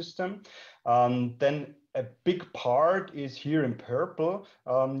electric system. Then a big part is here in purple.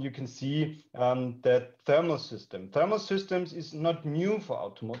 You can see the thermal system. Thermal systems is not new for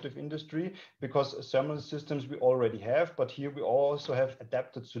automotive industry because thermal systems we already have, but here we also have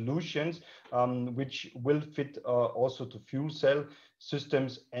adapted solutions which will fit also to fuel cell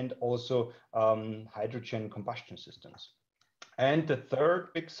systems and also hydrogen combustion systems. And the third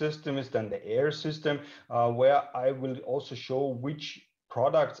big system is then the air system, where I will also show which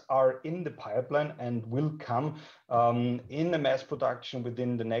products are in the pipeline and will come in the mass production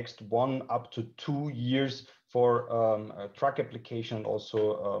within the next 1 up to 2 years for truck application and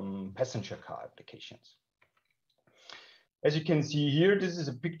also passenger car applications. As you can see here, this is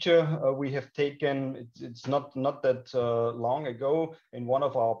a picture we have taken. It's not that long ago in one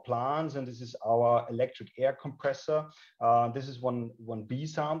of our plants, and this is our electric air compressor. This is one B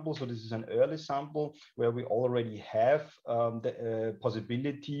sample, so this is an early sample where we already have the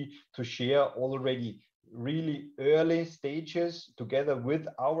possibility to share already really early stages together with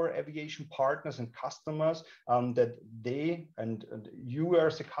our aviation partners and customers, that they and you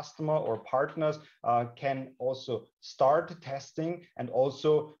as a customer or partners can also start testing and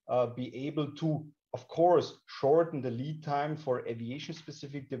also be able to, of course, shorten the lead time for aviation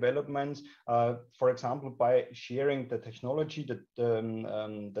specific developments, for example, by sharing the technology,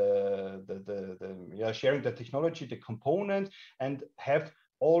 sharing the technology, the component, and have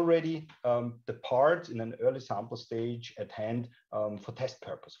already the parts in an early sample stage at hand for test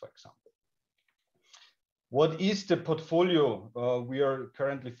purpose, for example. What is the portfolio we are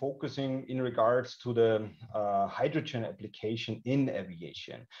currently focusing in regards to the hydrogen application in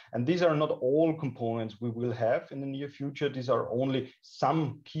aviation? And these are not all components we will have in the near future. These are only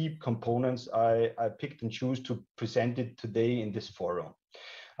some key components I picked and choose to present it today in this forum.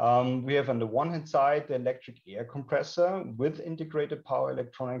 We have on the one hand side the electric air compressor with integrated power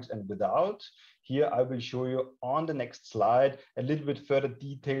electronics and without. Here I will show you on the next slide a little bit further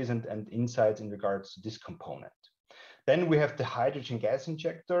details and insights in regards to this component. Then we have the hydrogen gas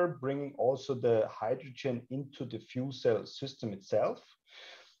injector, bringing also the hydrogen into the fuel cell system itself.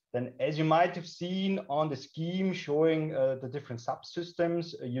 Then, as you might have seen on the scheme showing the different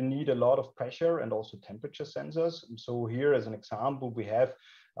subsystems, you need a lot of pressure and also temperature sensors. So here as an example, we have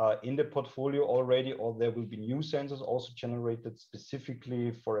in the portfolio already, or there will be new sensors also generated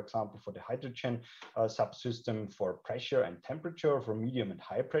specifically, for example, for the hydrogen subsystem for pressure and temperature for medium and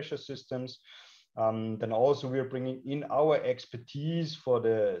high pressure systems. Then also we are bringing in our expertise for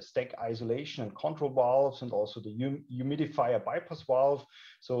the stack isolation and control valves and also the humidifier bypass valve.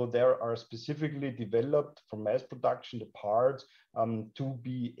 So there are specifically developed for mass production the parts to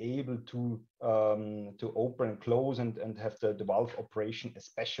be able to open and close and have the valve operation,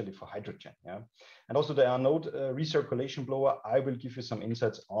 especially for hydrogen. Yeah? And also the anode recirculation blower, I will give you some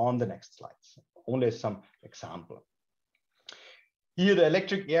insights on the next slides, only as some example. Here, the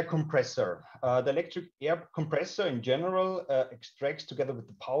electric air compressor. The electric air compressor in general extracts together with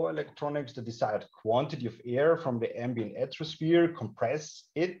the power electronics the desired quantity of air from the ambient atmosphere, compress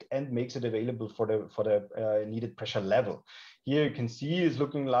it, and makes it available for the needed pressure level. Here you can see it's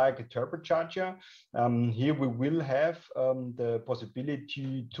looking like a turbocharger. Here we will have the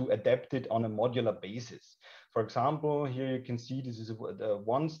possibility to adapt it on a modular basis. For example, here you can see this is a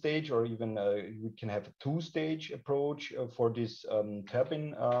one stage, or even we can have a two-stage approach for this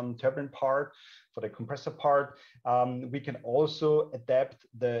turbine part, for the compressor part. We can also adapt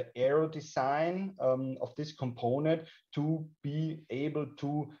the aero design of this component to be able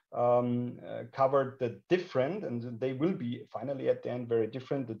to cover the different, and they will be finally at the end very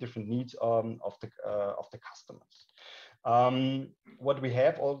different, the different needs of the customers. What we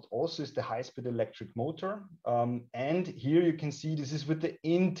have also is the high-speed electric motor, and here you can see this is with the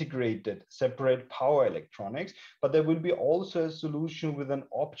integrated separate power electronics, but there will be also a solution with an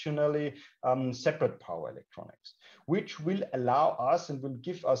optionally separate power electronics, which will allow us and will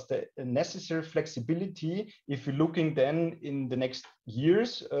give us the necessary flexibility if you're looking then in the next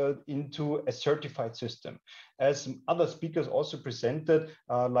years into a certified system. As other speakers also presented,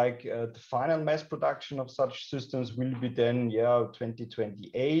 the final mass production of such systems will be then,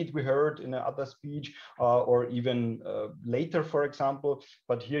 2028, we heard in another speech, or even later, for example.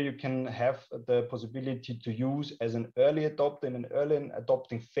 But here you can have the possibility to use as an early adopter in an early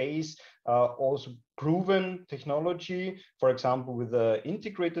adopting phase, also proven technology, for example, with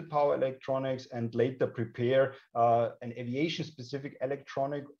integrated power electronics, and later prepare an aviation-specific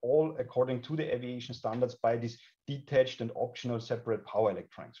electronic, all according to the aviation standards by this detached and optional separate power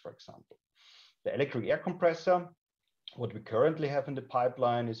electronics, for example. The electric air compressor, what we currently have in the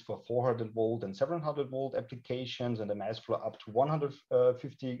pipeline, is for 400 volt and 700 volt applications, and a mass flow up to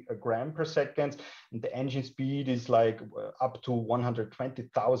 150 gram per second. And the engine speed is like up to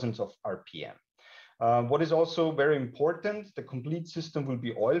 120,000 of RPM. What is also very important, the complete system will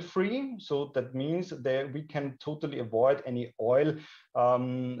be oil-free. So that means that we can totally avoid any oil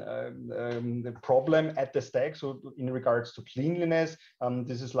problem at the stack. So in regards to cleanliness,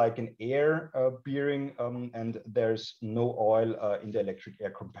 this is like an air bearing, and there's no oil in the electric air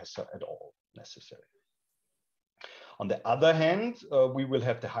compressor at all necessary. On the other hand, we will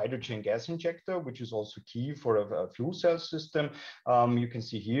have the hydrogen gas injector, which is also key for a fuel cell system. You can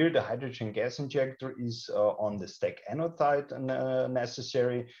see here the hydrogen gas injector is on the stack anode side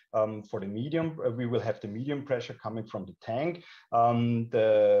necessary for the medium. We will have the medium pressure coming from the tank.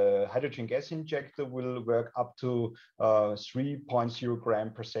 The hydrogen gas injector will work up to 3.0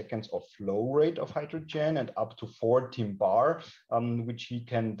 gram per second of flow rate of hydrogen, and up to 14 bar, which he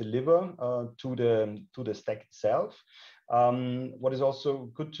can deliver to the stack itself. What is also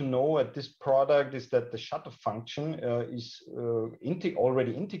good to know at this product is that the shutter function is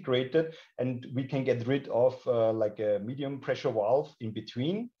already integrated, and we can get rid of like a medium pressure valve in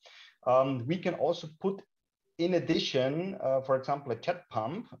between. We can also put, in addition, for example, a jet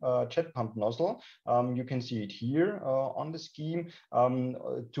pump nozzle. You can see it here on the scheme,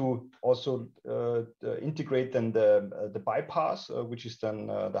 to also integrate then the bypass, which is then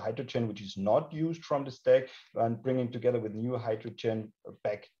the hydrogen which is not used from the stack, and bringing together with new hydrogen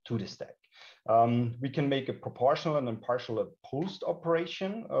back to the stack. We can make a proportional and impartial pulsed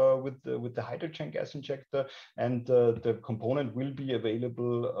operation with the hydrogen gas injector, and the component will be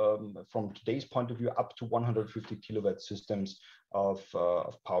available from today's point of view up to 150 kilowatt systems of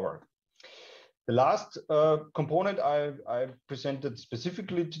power. The last component I presented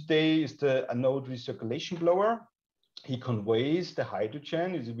specifically today is the anode recirculation blower. He conveys the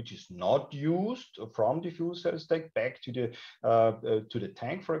hydrogen, which is not used from the fuel cell stack, back to the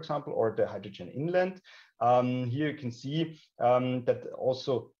tank, for example, or the hydrogen inlet. Here you can see that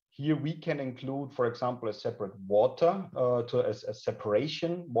also here we can include, for example, a separate water a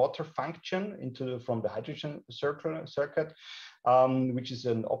separation water function from the hydrogen circuit, which is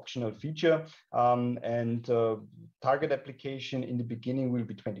an optional feature. Target application in the beginning will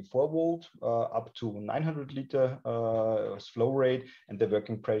be 24 volt up to 900 liter flow rate, and the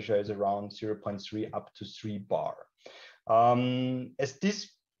working pressure is around 0.3 up to 3 bar. As this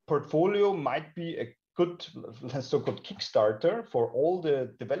portfolio might be a good so-called Kickstarter for all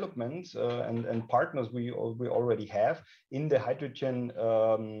the developments and partners we already have in the hydrogen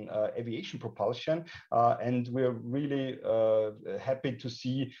aviation propulsion, and we're really happy to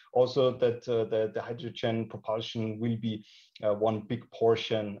see also that the hydrogen propulsion will be one big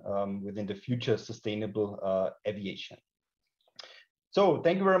portion within the future sustainable aviation. So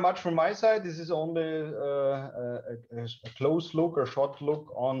thank you very much from my side. This is only a close look or short look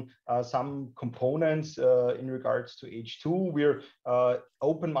on some components in regards to H2. We're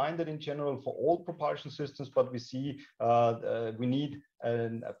open-minded in general for all propulsion systems, but we see we need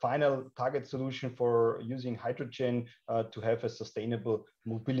a final target solution for using hydrogen to have a sustainable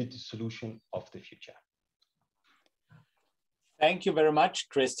mobility solution of the future. Thank you very much,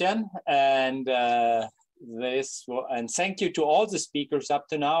 Christian. And thank you to all the speakers up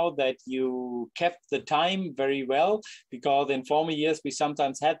to now that you kept the time very well, because in former years we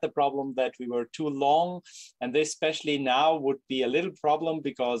sometimes had the problem that we were too long, and this especially now would be a little problem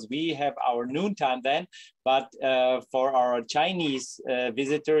because we have our noon time then, but for our Chinese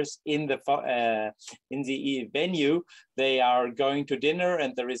visitors in the venue, they are going to dinner,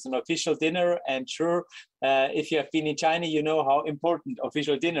 and there is an official dinner, and sure, if you have been in China, you know how important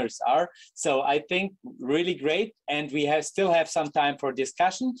official dinners are. So I think really great, and we still have some time for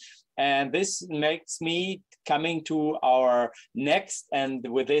discussion. And this makes me coming to our next and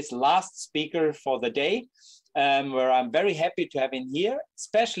with this last speaker for the day, where I'm very happy to have him here,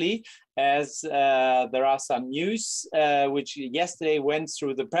 especially as there are some news which yesterday went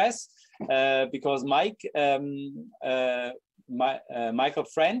through the press, because Mike Michael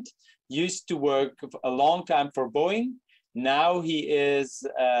Friend used to work a long time for Boeing. Now he is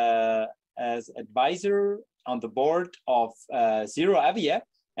as advisor on the board of ZeroAvia.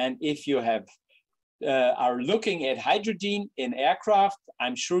 And if you are looking at hydrogen in aircraft,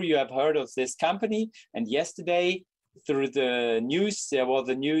 I'm sure you have heard of this company. And yesterday, through the news, there was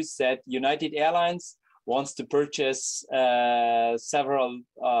the news that United Airlines wants to purchase several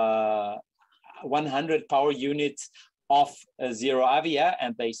 100 power units of ZeroAvia,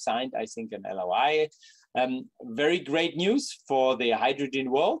 and they signed, I think, an LOI. Very great news for the hydrogen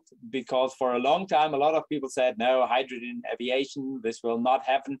world, because for a long time, a lot of people said, no, hydrogen aviation, this will not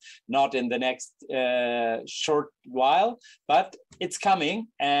happen, not in the next short while, but it's coming.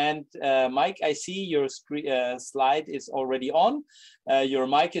 And Mike, I see your slide is already on. Your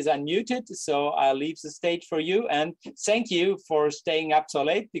mic is unmuted, so I'll leave the stage for you. And thank you for staying up so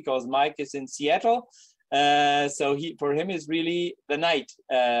late, because Mike is in Seattle. So for him is really the night,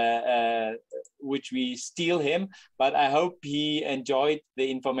 which we steal him. But I hope he enjoyed the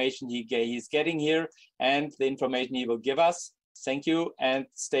information he's getting here and the information he will give us. Thank you, and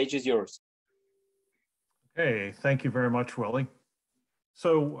stage is yours. Okay, thank you very much, Willi.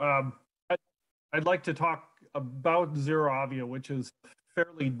 So I'd like to talk about ZeroAvia, which is a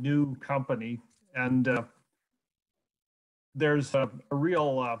fairly new company, and there's a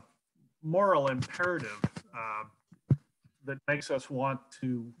real moral imperative that makes us want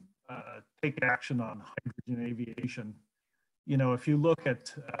to take action on hydrogen aviation. You know, if you look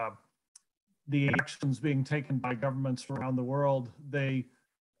at the actions being taken by governments around the world, they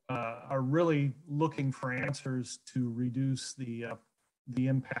are really looking for answers to reduce the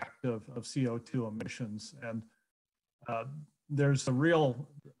impact of CO2 emissions. And there's a real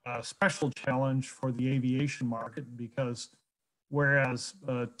special challenge for the aviation market, because whereas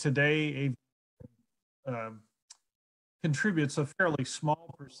today contributes a fairly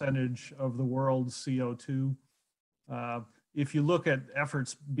small percentage of the world's CO2, if you look at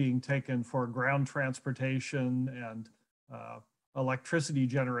efforts being taken for ground transportation and electricity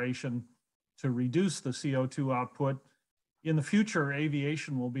generation to reduce the CO2 output, in the future,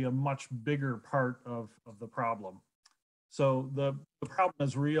 aviation will be a much bigger part of the problem. So the problem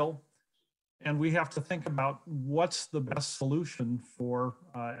is real. And we have to think about what's the best solution for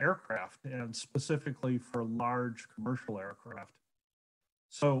aircraft, and specifically for large commercial aircraft.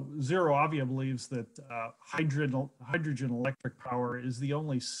 So ZeroAvia believes that hydrogen electric power is the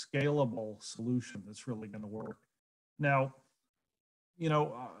only scalable solution that's really going to work. Now, you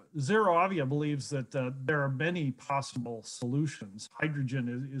know, ZeroAvia believes that there are many possible solutions.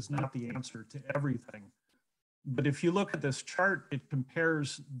 Hydrogen is not the answer to everything. But if you look at this chart, it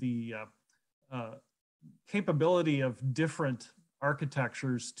compares the capability of different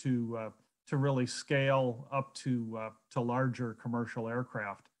architectures to really scale up to larger commercial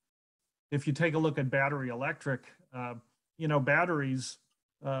aircraft. If you take a look at battery electric, you know, batteries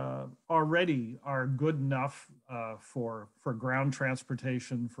already are good enough for ground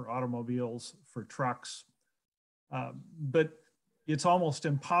transportation, for automobiles, for trucks. But it's almost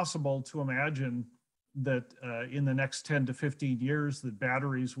impossible to imagine that in the next 10 to 15 years that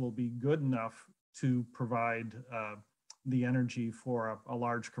batteries will be good enough to provide the energy for a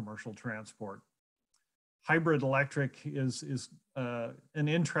large commercial transport. Hybrid electric is an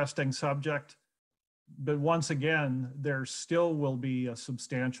interesting subject, but once again, there still will be a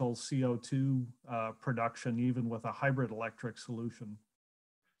substantial CO2 production even with a hybrid electric solution.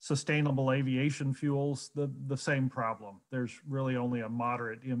 Sustainable aviation fuels, the same problem. There's really only a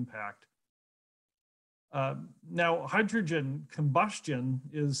moderate impact. Now, hydrogen combustion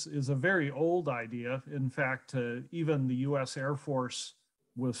is a very old idea. In fact, even the US Air Force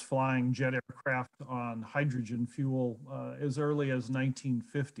was flying jet aircraft on hydrogen fuel as early as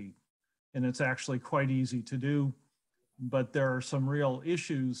 1950. And it's actually quite easy to do, but there are some real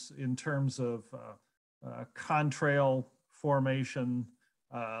issues in terms of contrail formation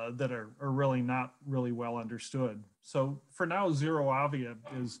that are really not really well understood. So for now, ZeroAvia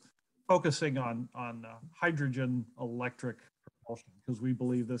is focusing on hydrogen electric propulsion, because we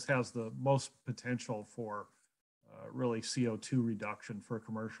believe this has the most potential for really CO2 reduction for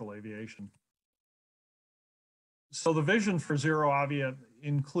commercial aviation. So the vision for ZeroAvia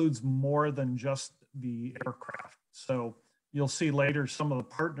includes more than just the aircraft. So you'll see later some of the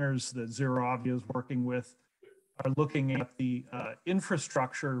partners that ZeroAvia is working with are looking at the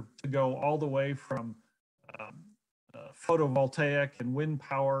infrastructure to go all the way from photovoltaic and wind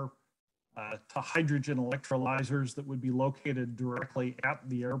power to hydrogen electrolyzers that would be located directly at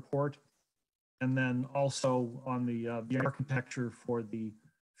the airport, and then also on the architecture for the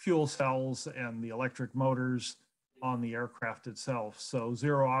fuel cells and the electric motors on the aircraft itself. So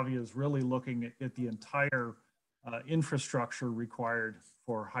ZeroAvia is really looking at the entire infrastructure required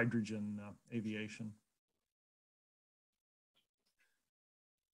for hydrogen aviation.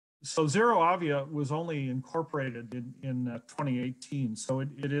 So ZeroAvia was only incorporated in 2018, so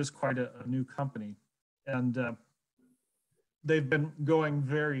it is quite a new company. And they've been going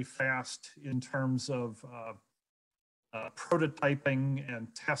very fast in terms of prototyping and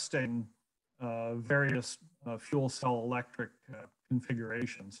testing various fuel cell electric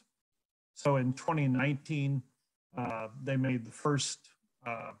configurations. So in 2019, they made the first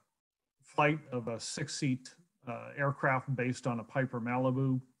flight of a 6-seat aircraft based on a Piper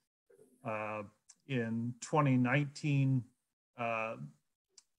Malibu. In 2019,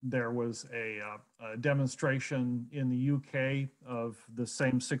 there was a demonstration in the UK of the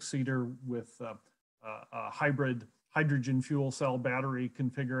same 6-seater with a hybrid hydrogen fuel cell battery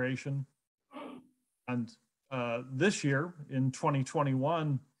configuration. And this year, in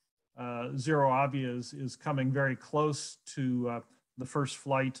 2021, ZeroAvia is coming very close to the first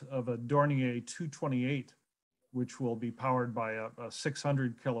flight of a Dornier 228, which will be powered by a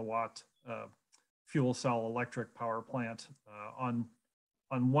 600 kilowatt fuel cell electric power plant on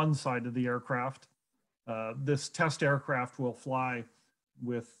one side of the aircraft. This test aircraft will fly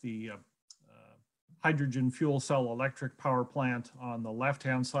with the hydrogen fuel cell electric power plant on the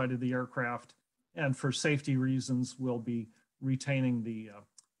left-hand side of the aircraft. And for safety reasons, we'll be retaining the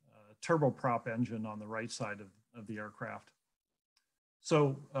turboprop engine on the right side of the aircraft.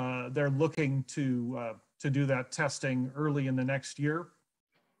 So they're looking to do that testing early in the next year.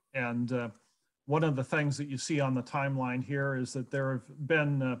 And one of the things that you see on the timeline here is that there have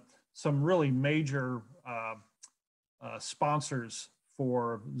been some really major sponsors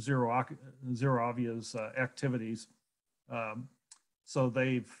for ZeroAvia's activities. So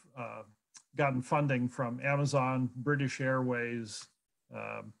they've gotten funding from Amazon, British Airways,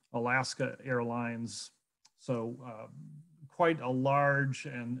 Alaska Airlines. So quite a large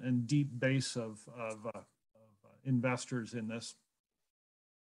and deep base of investors in this.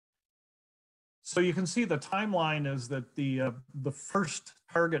 So you can see the timeline is that the first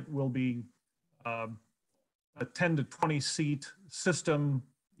target will be a 10 to 20 seat system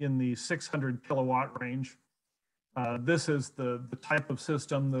in the 600 kilowatt range. This is the type of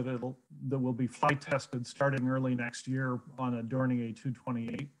system that will be flight tested starting early next year on a Dornier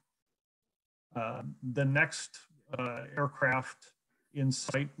 228. The next aircraft in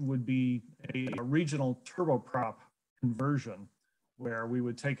sight would be a regional turboprop conversion, where we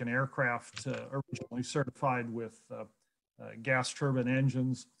would take an aircraft originally certified with gas turbine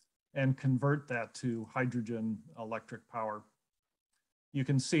engines and convert that to hydrogen electric power. You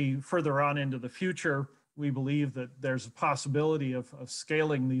can see further on into the future, we believe that there's a possibility of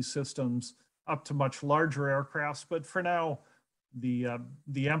scaling these systems up to much larger aircrafts, but for now, the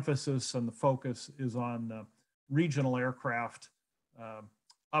emphasis and the focus is on regional aircraft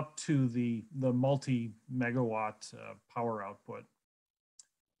up to the multi-megawatt power output.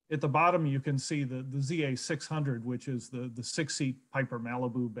 At the bottom, you can see the ZA600, which is the 6-seat Piper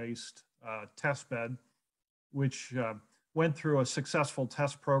Malibu-based test bed, which went through a successful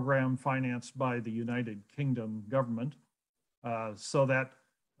test program financed by the United Kingdom government. So that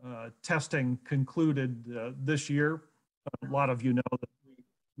testing concluded this year. A lot of you know that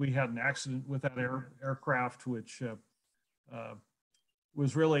we had an accident with that aircraft, which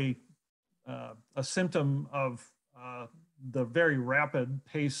was really a symptom of the very rapid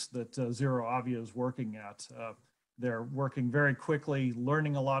pace that ZeroAvia is working at. They're working very quickly,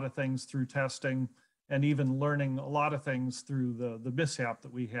 learning a lot of things through testing, and even learning a lot of things through the mishap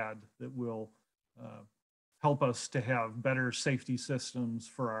that we had that will help us to have better safety systems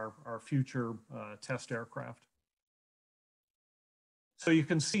for our future test aircraft. So you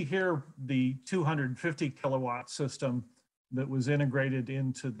can see here the 250 kilowatt system that was integrated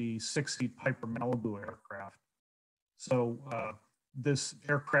into the 6-seat Piper Malibu aircraft. So this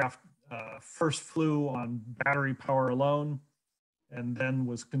aircraft first flew on battery power alone, and then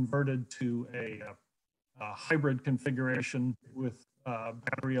was converted to a hybrid configuration with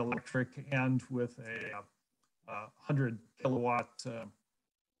battery electric and with a 100 kilowatt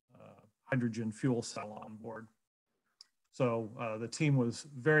hydrogen fuel cell on board. So the team was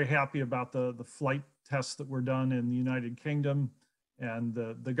very happy about the flight tests that were done in the United Kingdom, and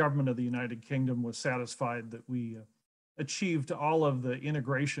the government of the United Kingdom was satisfied that we achieved all of the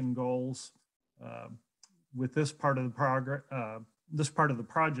integration goals with this part of the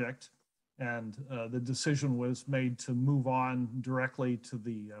project, and the decision was made to move on directly to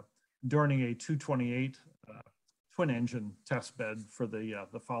the Dornier 228 twin engine test bed for the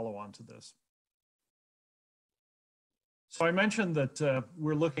follow-on to this. So I mentioned that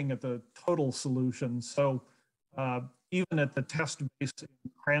we're looking at the total solution. So even at the test base in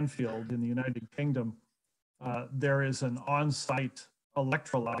Cranfield in the United Kingdom, there is an on-site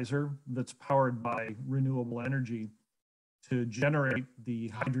electrolyzer that's powered by renewable energy to generate the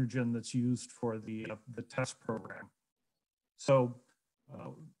hydrogen that's used for the test program. So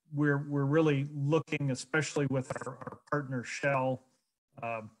we're really looking, especially with our partner Shell,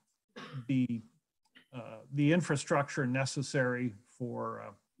 the infrastructure necessary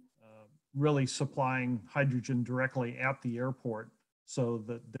for really supplying hydrogen directly at the airport, so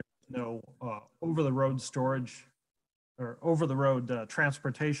that there's no over-the-road storage or over-the-road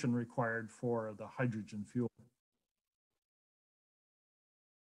transportation required for the hydrogen fuel.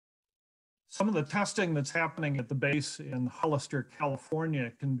 Some of the testing that's happening at the base in Hollister,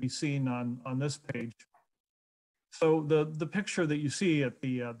 California can be seen on this page. So the picture that you see at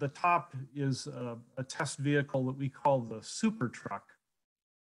the top is a test vehicle that we call the Super Truck.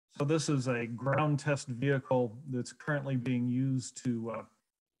 So this is a ground test vehicle that's currently being used to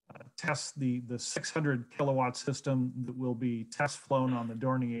test the 600 kilowatt system that will be test flown on the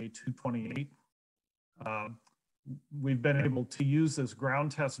Dornier 228. We've been able to use this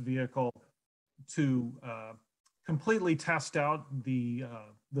ground test vehicle to completely test out the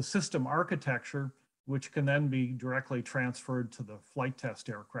system architecture, which can then be directly transferred to the flight test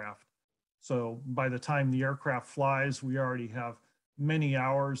aircraft. So by the time the aircraft flies, we already have many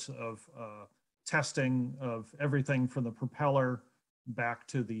hours of testing of everything from the propeller back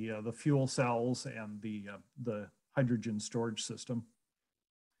to the fuel cells and the hydrogen storage system.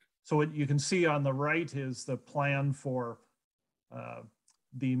 So what you can see on the right is the plan for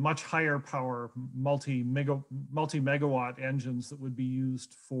the much higher power multi-megawatt engines that would be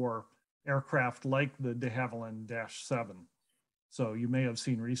used for aircraft like the de Havilland Dash 7. So you may have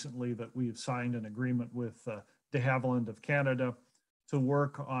seen recently that we've signed an agreement with de Havilland of Canada to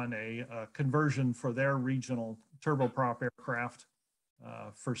work on a conversion for their regional turboprop aircraft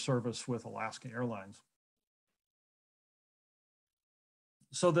for service with Alaska Airlines.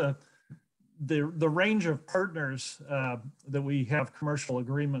 So the range of partners that we have commercial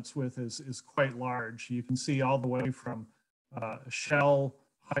agreements with is quite large. You can see all the way from Shell,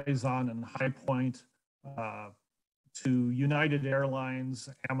 Hyzon, and HighPoint to United Airlines,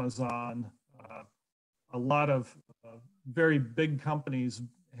 Amazon. A lot of very big companies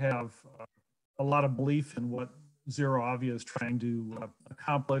have a lot of belief in what ZeroAvia is trying to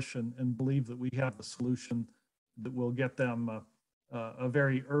accomplish, and believe that we have a solution that will get them a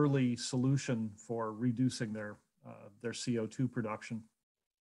very early solution for reducing their CO2 production.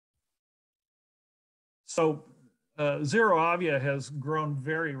 So ZeroAvia has grown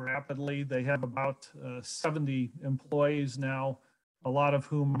very rapidly. They have about 70 employees now, a lot of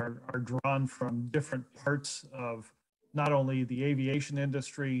whom are drawn from different parts of not only the aviation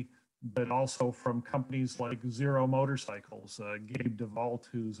industry, but also from companies like Zero Motorcycles. Gabe DeVault,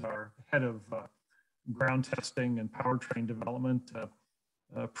 who's our head of ground testing and powertrain development,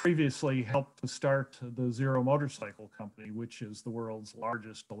 previously helped to start the Zero Motorcycle Company, which is the world's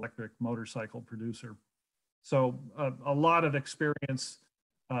largest electric motorcycle producer. So a lot of experience,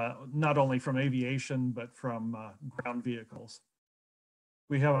 not only from aviation, but from ground vehicles.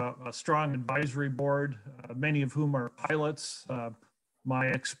 We have a strong advisory board, many of whom are pilots. My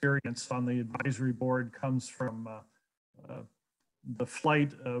experience on the advisory board comes from the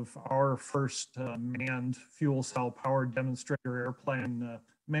flight of our first manned fuel cell powered demonstrator airplane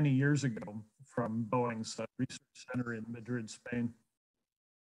many years ago from Boeing's research center in Madrid, Spain.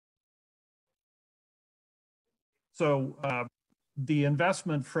 So the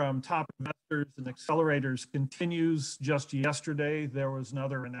investment from top investors and accelerators continues. Just yesterday, there was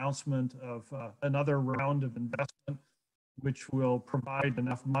another announcement of another round of investment, which will provide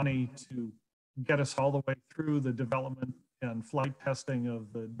enough money to get us all the way through the development and flight testing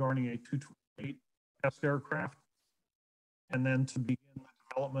of the Dornier 228 test aircraft, and then to begin the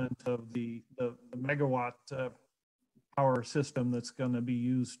development of the megawatt power system that's going to be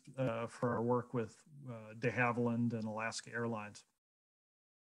used for our work with de Havilland and Alaska Airlines.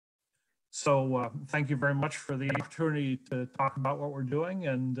 So thank you very much for the opportunity to talk about what we're doing,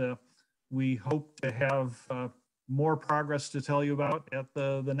 and we hope to have more progress to tell you about at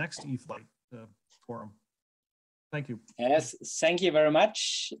the next eFlight forum. Thank you. Yes, thank you very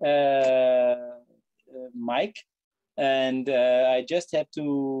much, Mike. And I just have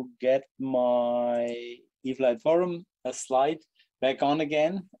to get my eFlight forum slide back on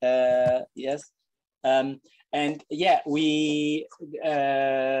again. Yes. And yeah, we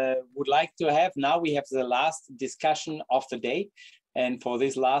would like to have, now we have the last discussion of the day. And for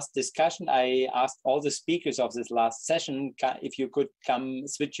this last discussion, I asked all the speakers of this last session if you could come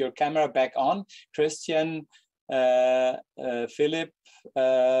switch your camera back on. Christian, Philip,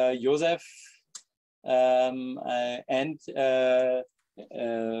 Josef, and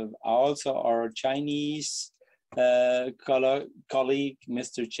also our Chinese colleague,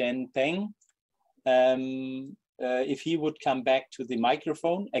 Mr. Chen Peng. If he would come back to the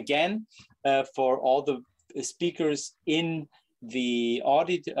microphone again, for all the speakers in the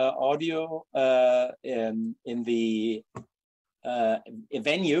audio in the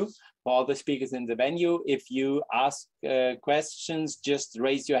venue, for all the speakers in the venue, if you ask questions, just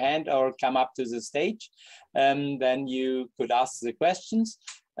raise your hand or come up to the stage, then you could ask the questions.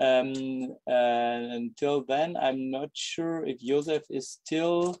 Until then, I'm not sure if Josef is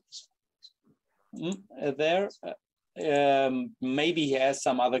still there. Maybe he has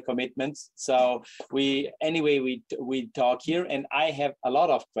some other commitments. So we talk here, and I have a lot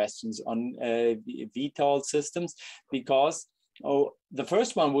of questions on VTOL systems, because the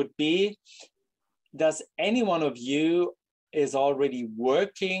first one would be, does any one of you is already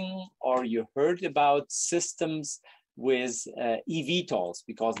working, or you heard about systems with eVTOLs?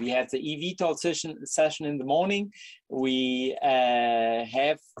 Because we had the eVTOL session in the morning. We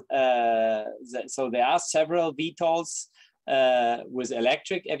have, so there are several VTOLs with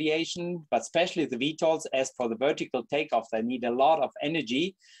electric aviation, but especially the VTOLs, as for the vertical takeoff, they need a lot of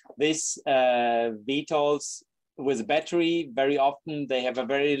energy. These VTOLs with battery, very often they have a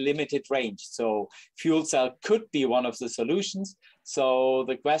very limited range. So fuel cell could be one of the solutions. So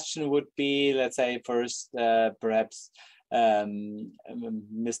the question would be, let's say first, perhaps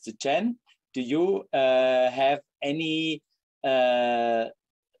Mr. Chen, do you have any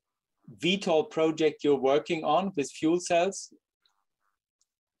VTOL project you're working on with fuel cells?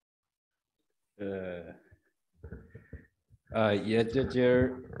 Yeah,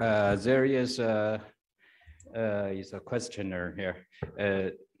 there is a questioner here.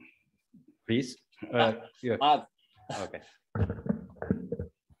 Please. Yeah. Okay.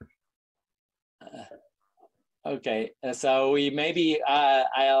 Okay, so we maybe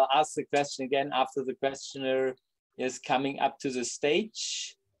I'll ask the question again after the questioner is coming up to the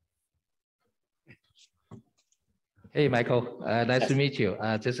stage. Hey, Michael, nice to meet you.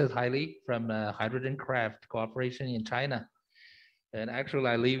 This is Willi from Hydrogen Craft Corporation in China. And actually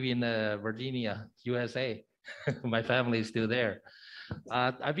I live in Virginia, USA. My family is still there.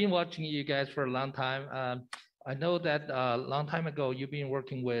 I've been watching you guys for a long time. I know that a long time ago, you've been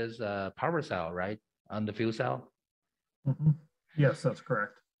working with power cell, right? On the fuel cell? Mm-hmm. Yes, that's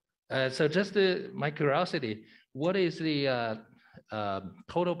correct. So just my curiosity, what is the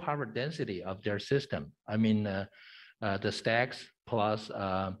total power density of their system? I mean, the stacks plus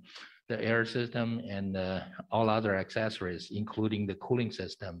the air system and all other accessories, including the cooling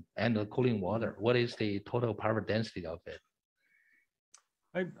system and the cooling water. What is the total power density of it?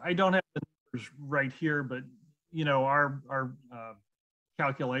 I don't have the numbers right here, but you know, our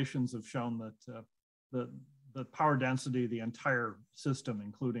calculations have shown that the power density of the entire system,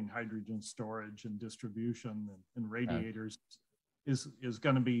 including hydrogen storage and distribution and radiators, is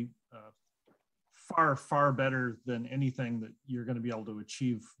going to be far better than anything that you're going to be able to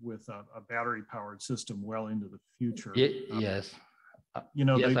achieve with a battery powered system well into the future. Yes. You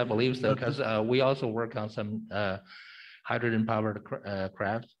know, yes, I believe so, because we also work on some hydrogen powered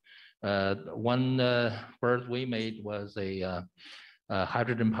craft. One bird we made was a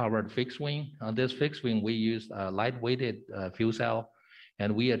hydrogen powered fixed wing. On this fixed wing, we used a lightweighted fuel cell,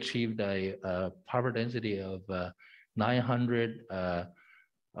 and we achieved a power density of 900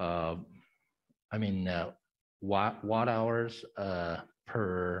 watt hours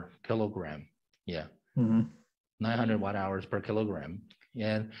per kilogram. Yeah. Mm-hmm. 900 watt hours per kilogram.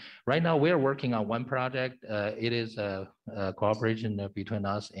 And right now we're working on one project. It is a cooperation between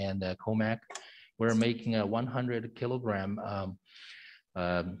us and COMAC. We're making a 100 kilogram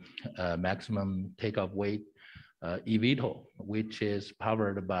maximum takeoff weight eVTOL, which is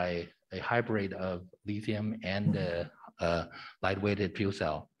powered by a hybrid of lithium and lightweighted fuel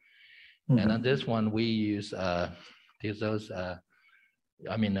cell. Mm-hmm. And on this one, we use those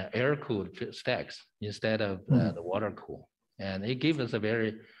air-cooled stacks instead of the water-cooled. And it gives us a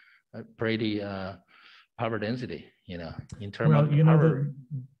very pretty power density, you know, in terms of power.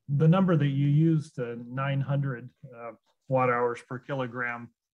 The number that you used, 900 watt hours per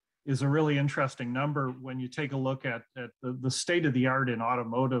kilogram, is a really interesting number when you take a look at the state of the art in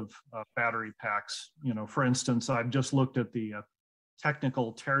automotive battery packs. You know, for instance, I've just looked at the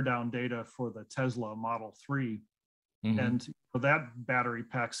technical teardown data for the Tesla Model 3. Mm-hmm. And that battery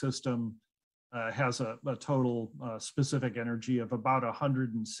pack system has a total specific energy of about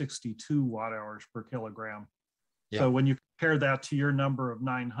 162 watt-hours per kilogram. Yeah. So when you compare that to your number of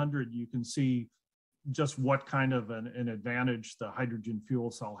 900, you can see just what kind of an advantage the hydrogen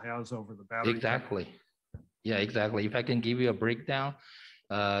fuel cell has over the battery. Exactly. Yeah, exactly. If I can give you a breakdown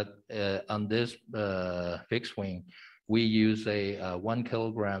on this fixed wing, we use a 1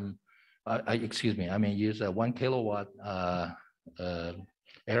 kilogram, use a 1 kilowatt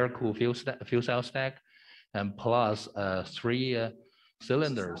air-cooled fuel cell stack, and plus 3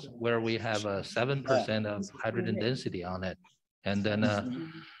 cylinders where we have 7% of hydrogen density on it. And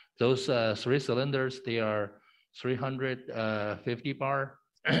then those 3 cylinders, they are 350 bar,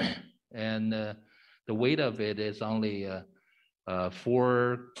 and the weight of it is only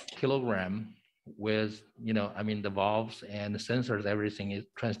 4 kilogram with, the valves and the sensors, everything is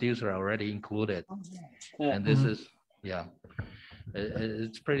transducer already included. And this is,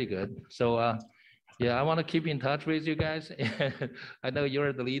 it's pretty good. So I want to keep in touch with you guys. I know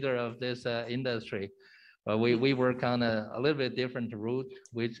you're the leader of this industry. We work on a little bit different route,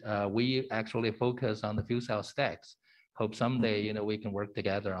 which we actually focus on the fuel cell stacks. Hope someday, we can work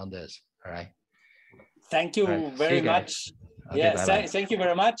together on this. All right. Thank you very much. Okay, thank you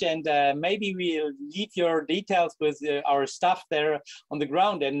very much. And maybe we'll leave your details with our staff there on the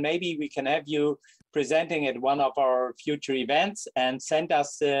ground, and maybe we can have you presenting at one of our future events and send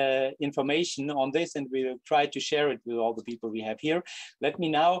us information on this, and we'll try to share it with all the people we have here. Let me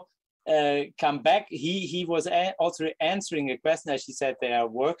now come back. He was also answering a question, as she said, they are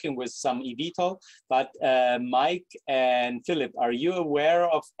working with some eVTOL, but Mike and Philip, are you aware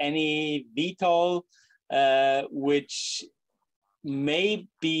of any VTOL which may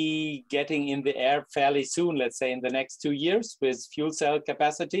be getting in the air fairly soon, let's say in the next 2 years with fuel cell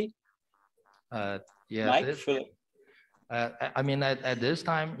capacity? Mike, Philip. At this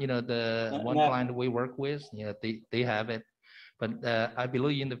time, the one client we work with, they have it. But I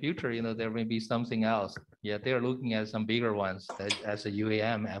believe in the future, there may be something else. Yeah, they're looking at some bigger ones as a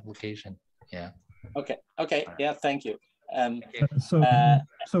UAM application. Yeah. Okay. Yeah, thank you.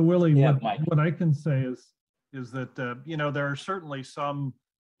 So Willie, what I can say is that there are certainly some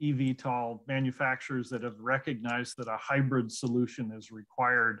eVTOL manufacturers that have recognized that a hybrid solution is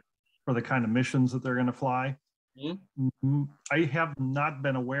required for the kind of missions that they're going to fly. Mm-hmm. I have not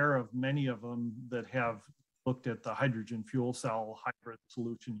been aware of many of them that have looked at the hydrogen fuel cell hybrid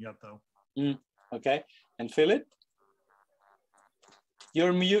solution yet, though. Okay, and Philip,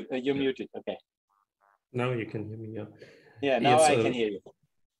 you're muted. Okay. Now you can hear me. Yeah, now yes, I can hear you.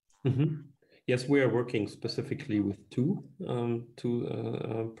 Mm-hmm. Yes, we are working specifically with two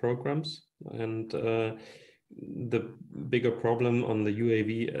programs, and the bigger problem on the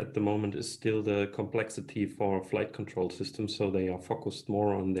UAV at the moment is still the complexity for flight control systems. So they are focused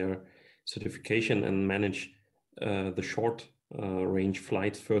more on their certification and manage the short range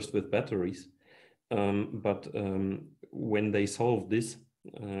flights first with batteries. But when they solve this,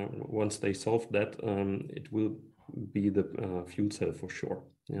 once they solve that, it will be the fuel cell for sure.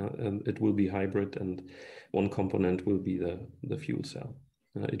 Yeah, and it will be hybrid, and one component will be the fuel cell.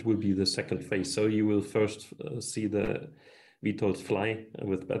 It will be the second phase. So you will first see the VTOLs fly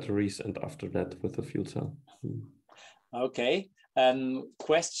with batteries, and after that with the fuel cell. Okay.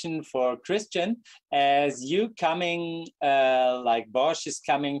 Question for Christian: as you coming, like Bosch is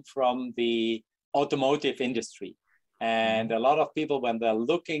coming from the automotive industry, and a lot of people, when they're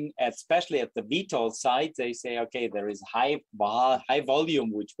looking at, especially at the VTOL side, they say, okay, there is high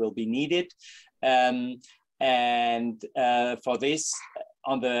volume which will be needed, and for this,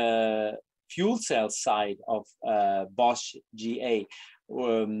 on the fuel cell side of Bosch GA,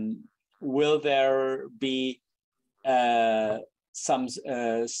 will there be some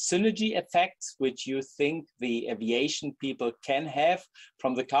synergy effects which you think the aviation people can have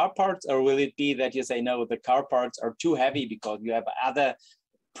from the car parts, or will it be that you say, no, the car parts are too heavy because you have other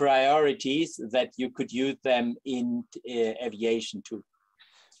priorities that you could use them in aviation too?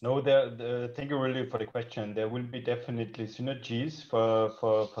 No, thank you really for the question. There will be definitely synergies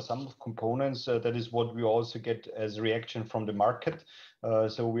for some components. That is what we also get as reaction from the market.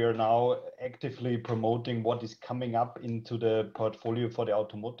 So we are now actively promoting what is coming up into the portfolio for the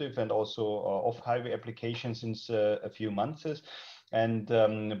automotive and also off-highway applications since a few months. And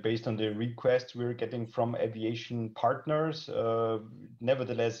based on the requests we're getting from aviation partners,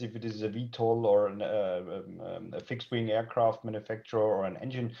 nevertheless, if it is a VTOL or a fixed-wing aircraft manufacturer or an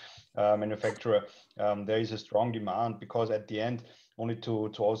engine manufacturer, there is a strong demand, because at the end, only to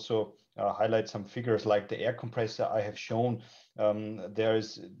also highlight some figures like the air compressor I have shown.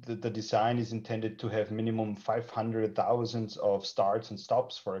 The design is intended to have minimum 500,000 of starts and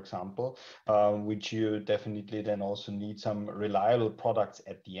stops, for example, which you definitely then also need some reliable products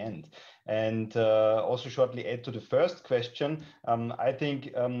at the end. And also shortly add to the first question, I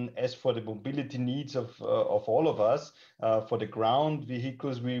think as for the mobility needs of all of us, for the ground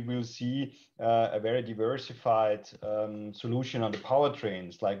vehicles, we will see a very diversified solution on the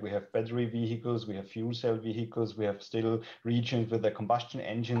powertrains. Like we have battery vehicles, we have fuel cell vehicles, we have still regions with the combustion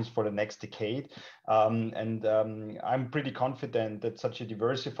engines for the next decade. I'm pretty confident that such a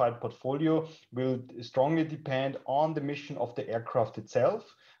diversified portfolio will strongly depend on the mission of the aircraft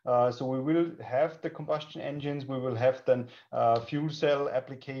itself. So we will have the combustion engines, we will have then fuel cell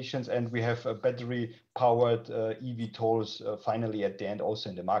applications, and we have battery powered eVTOLs finally at the end also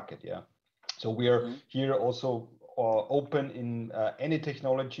in the market. Yeah. So we are here also open in any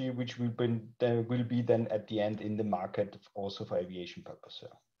technology which will be then at the end in the market also for aviation purpose.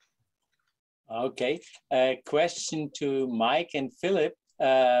 Yeah. Okay. Question to Mike and Philip,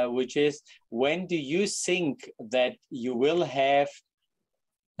 which is, when do you think that you will have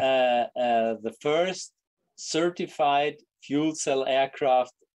the first certified fuel cell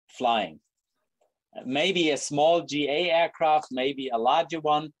aircraft flying? Maybe a small GA aircraft, maybe a larger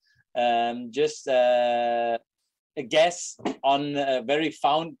one. Just a guess on a very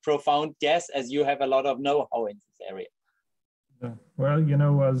profound guess, as you have a lot of know-how in this area. Well, you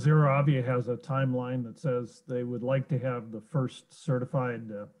know, ZeroAvia has a timeline that says they would like to have the first certified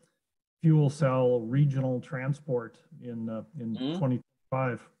fuel cell regional transport in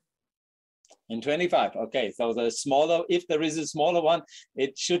 2025. In 25, okay. So the smaller, if there is a smaller one,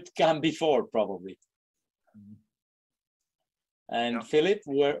 it should come before probably. And yeah. Philip,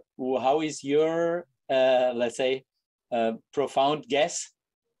 how is your, let's say, profound guess?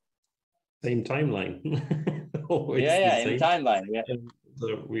 Same timeline. Yeah, in timeline. Yeah.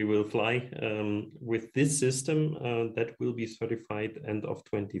 So we will fly with this system that will be certified end of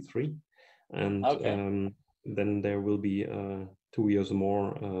 23, and okay. Then there will be 2 years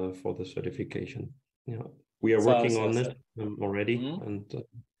more for the certification. Yeah, we are working on it already, and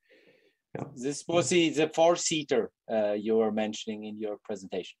yeah. This was the 4-seater you were mentioning in your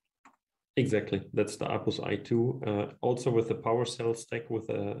presentation. Exactly, that's the APUS I2, also with the power cell stack with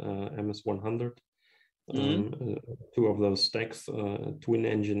a MS100. 2 of those stacks, twin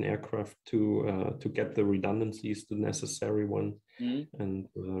engine aircraft to get the redundancies, the necessary one, and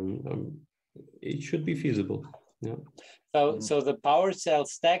it should be feasible. Yeah. So the power cell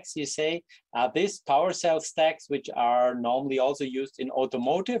stacks, you say, are these power cell stacks which are normally also used in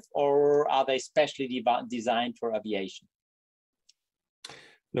automotive, or are they specially designed for aviation?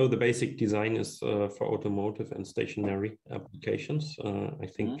 No, the basic design is for automotive and stationary applications. I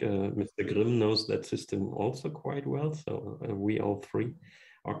think Mr. Grimm knows that system also quite well. So we all 3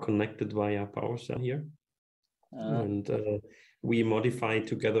 are connected via power cell here. And we modify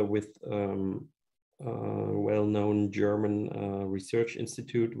together with well-known German research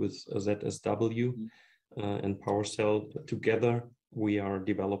institute with ZSW and PowerCell. Together, we are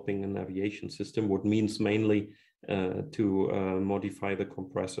developing an aviation system, what means mainly to modify the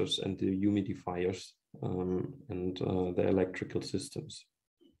compressors and the humidifiers and the electronical systems.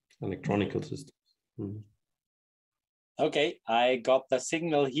 Okay, I got the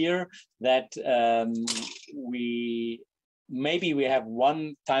signal here that we have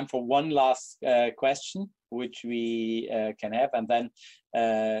time for one last question, which we can have, and then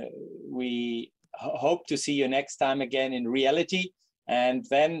we hope to see you next time again in reality. And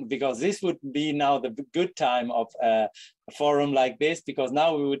then, because this would be now the good time of a forum like this, because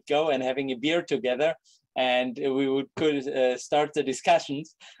now we would go and having a beer together, and we could start the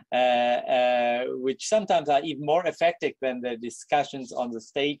discussions, which sometimes are even more effective than the discussions on the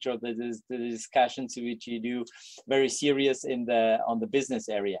stage or the discussions which you do very serious on the business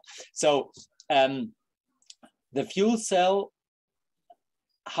area. So the fuel cell,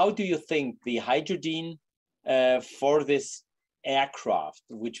 how do you think the hydrogen for this aircraft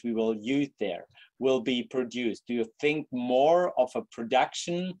which we will use there will be produced? Do you think more of a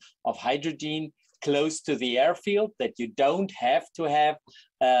production of hydrogen close to the airfield, that you don't have to have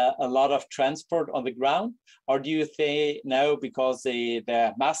a lot of transport on the ground? Or do you think no, because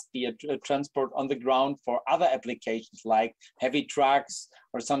there must be a transport on the ground for other applications like heavy trucks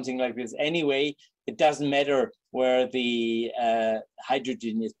or something like this? Anyway, it doesn't matter where the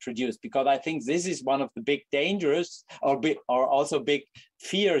hydrogen is produced, because I think this is one of the big dangers or also big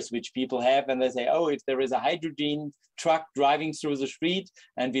fears which people have, and they say, oh, if there is a hydrogen truck driving through the street,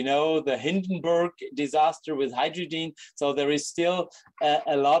 and we know the Hindenburg disaster with hydrogen, so there is still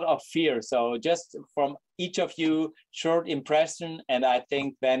a lot of fear. So just from each of you, short impression, and I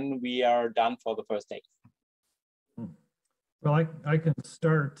think then we are done for the first day. Well, I can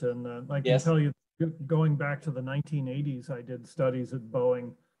start, and I can tell you, going back to the 1980s, I did studies at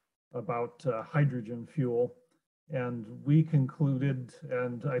Boeing about hydrogen fuel, and we concluded,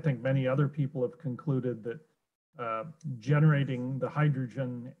 and I think many other people have concluded, that generating the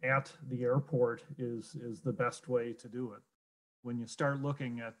hydrogen at the airport is the best way to do it. When you start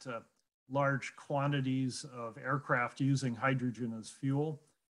looking at large quantities of aircraft using hydrogen as fuel,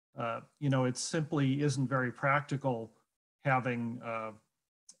 you know, it simply isn't very practical having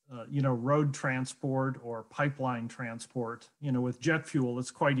you know, road transport or pipeline transport. You know, with jet fuel, it's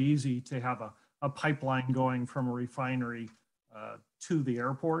quite easy to have a pipeline going from a refinery to the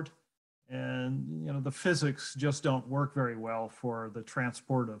airport. And, you know, the physics just don't work very well for the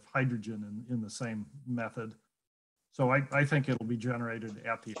transport of hydrogen in the same method. So I think it'll be generated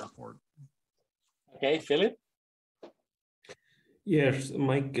at the airport. Okay, Philip? Yes,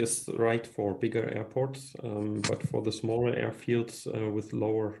 Mike is right for bigger airports, but for the smaller airfields with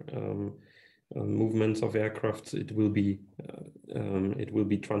lower movements of aircrafts, it will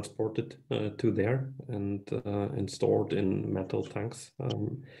be transported to there and stored in metal tanks, or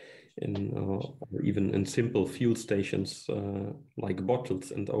even in simple fuel stations like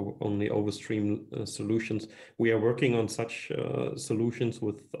bottles and only overstream solutions. We are working on such solutions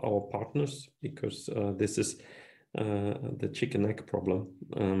with our partners, because this is the chicken egg problem.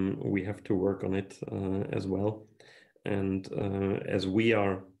 We have to work on it as well. And as we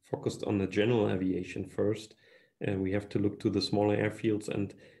are focused on the general aviation first, we have to look to the smaller airfields,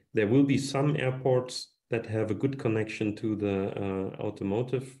 and there will be some airports that have a good connection to the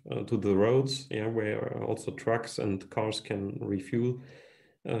automotive, to the roads, yeah, where also trucks and cars can refuel.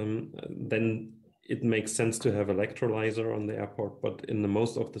 Then it makes sense to have electrolyzer on the airport, but in the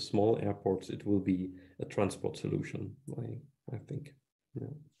most of the small airports, it will be a transport solution, I think. Yeah.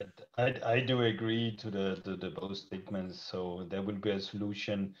 I do agree to the both statements. So there will be a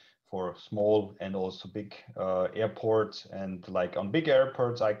solution for small and also big airports. And like on big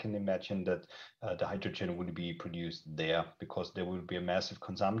airports, I can imagine that the hydrogen will be produced there, because there will be a massive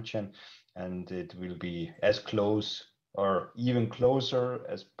consumption, and it will be as close or even closer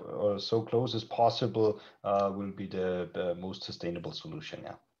as, or so close as possible, will be the most sustainable solution.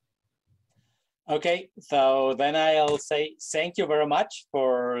 Yeah. Okay, so then I'll say thank you very much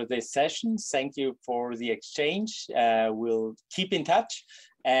for this session. Thank you for the exchange. We'll keep in touch.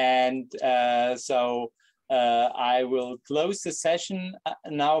 And so I will close the session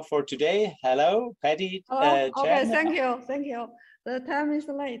now for today. Hello, Patty. Hello. Chen. Okay, thank you. Thank you. The time is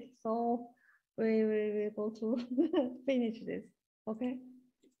late, so we go to finish this. Okay.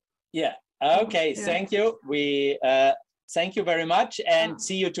 Yeah. Okay. Yeah. Thank you. We thank you very much, and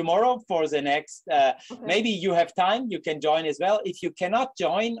see you tomorrow for the next. Okay. Maybe you have time, you can join as well. If you cannot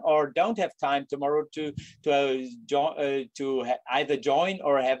join or don't have time tomorrow to either join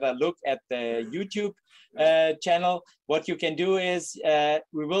or have a look at the YouTube channel, what you can do is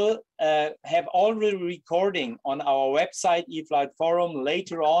we will have all the recording on our website, eFlight Forum,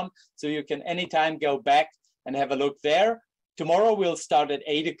 later on, so you can anytime go back and have a look there. Tomorrow we'll start at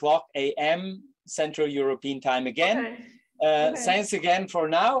 8:00 a.m. Central European time again. Okay. Okay. Thanks again for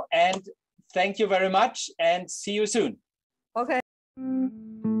now, and thank you very much, and see you soon. Okay.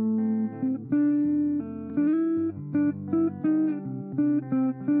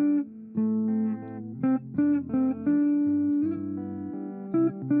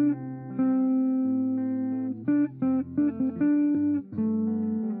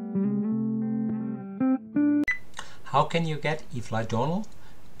 How can you get eFlight Journal?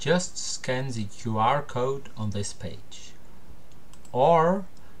 Just scan the QR code on this page, or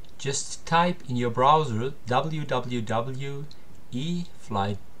just type in your browser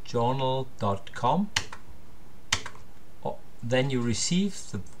www.eflightjournal.com. Then you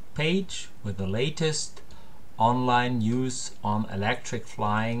receive the page with the latest online news on electric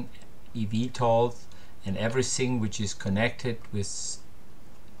flying, eVTOLs, and everything which is connected with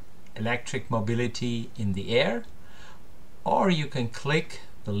electric mobility in the air. Or you can click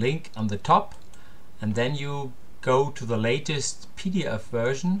the link on the top, and then you go to the latest PDF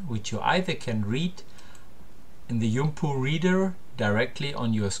version, which you either can read in the Yumpu reader directly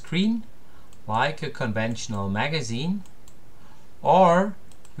on your screen, like a conventional magazine, or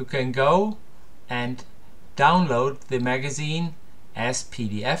you can go and download the magazine as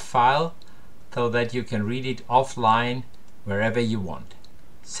PDF file so that you can read it offline wherever you want.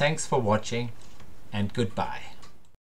 Thanks for watching and goodbye.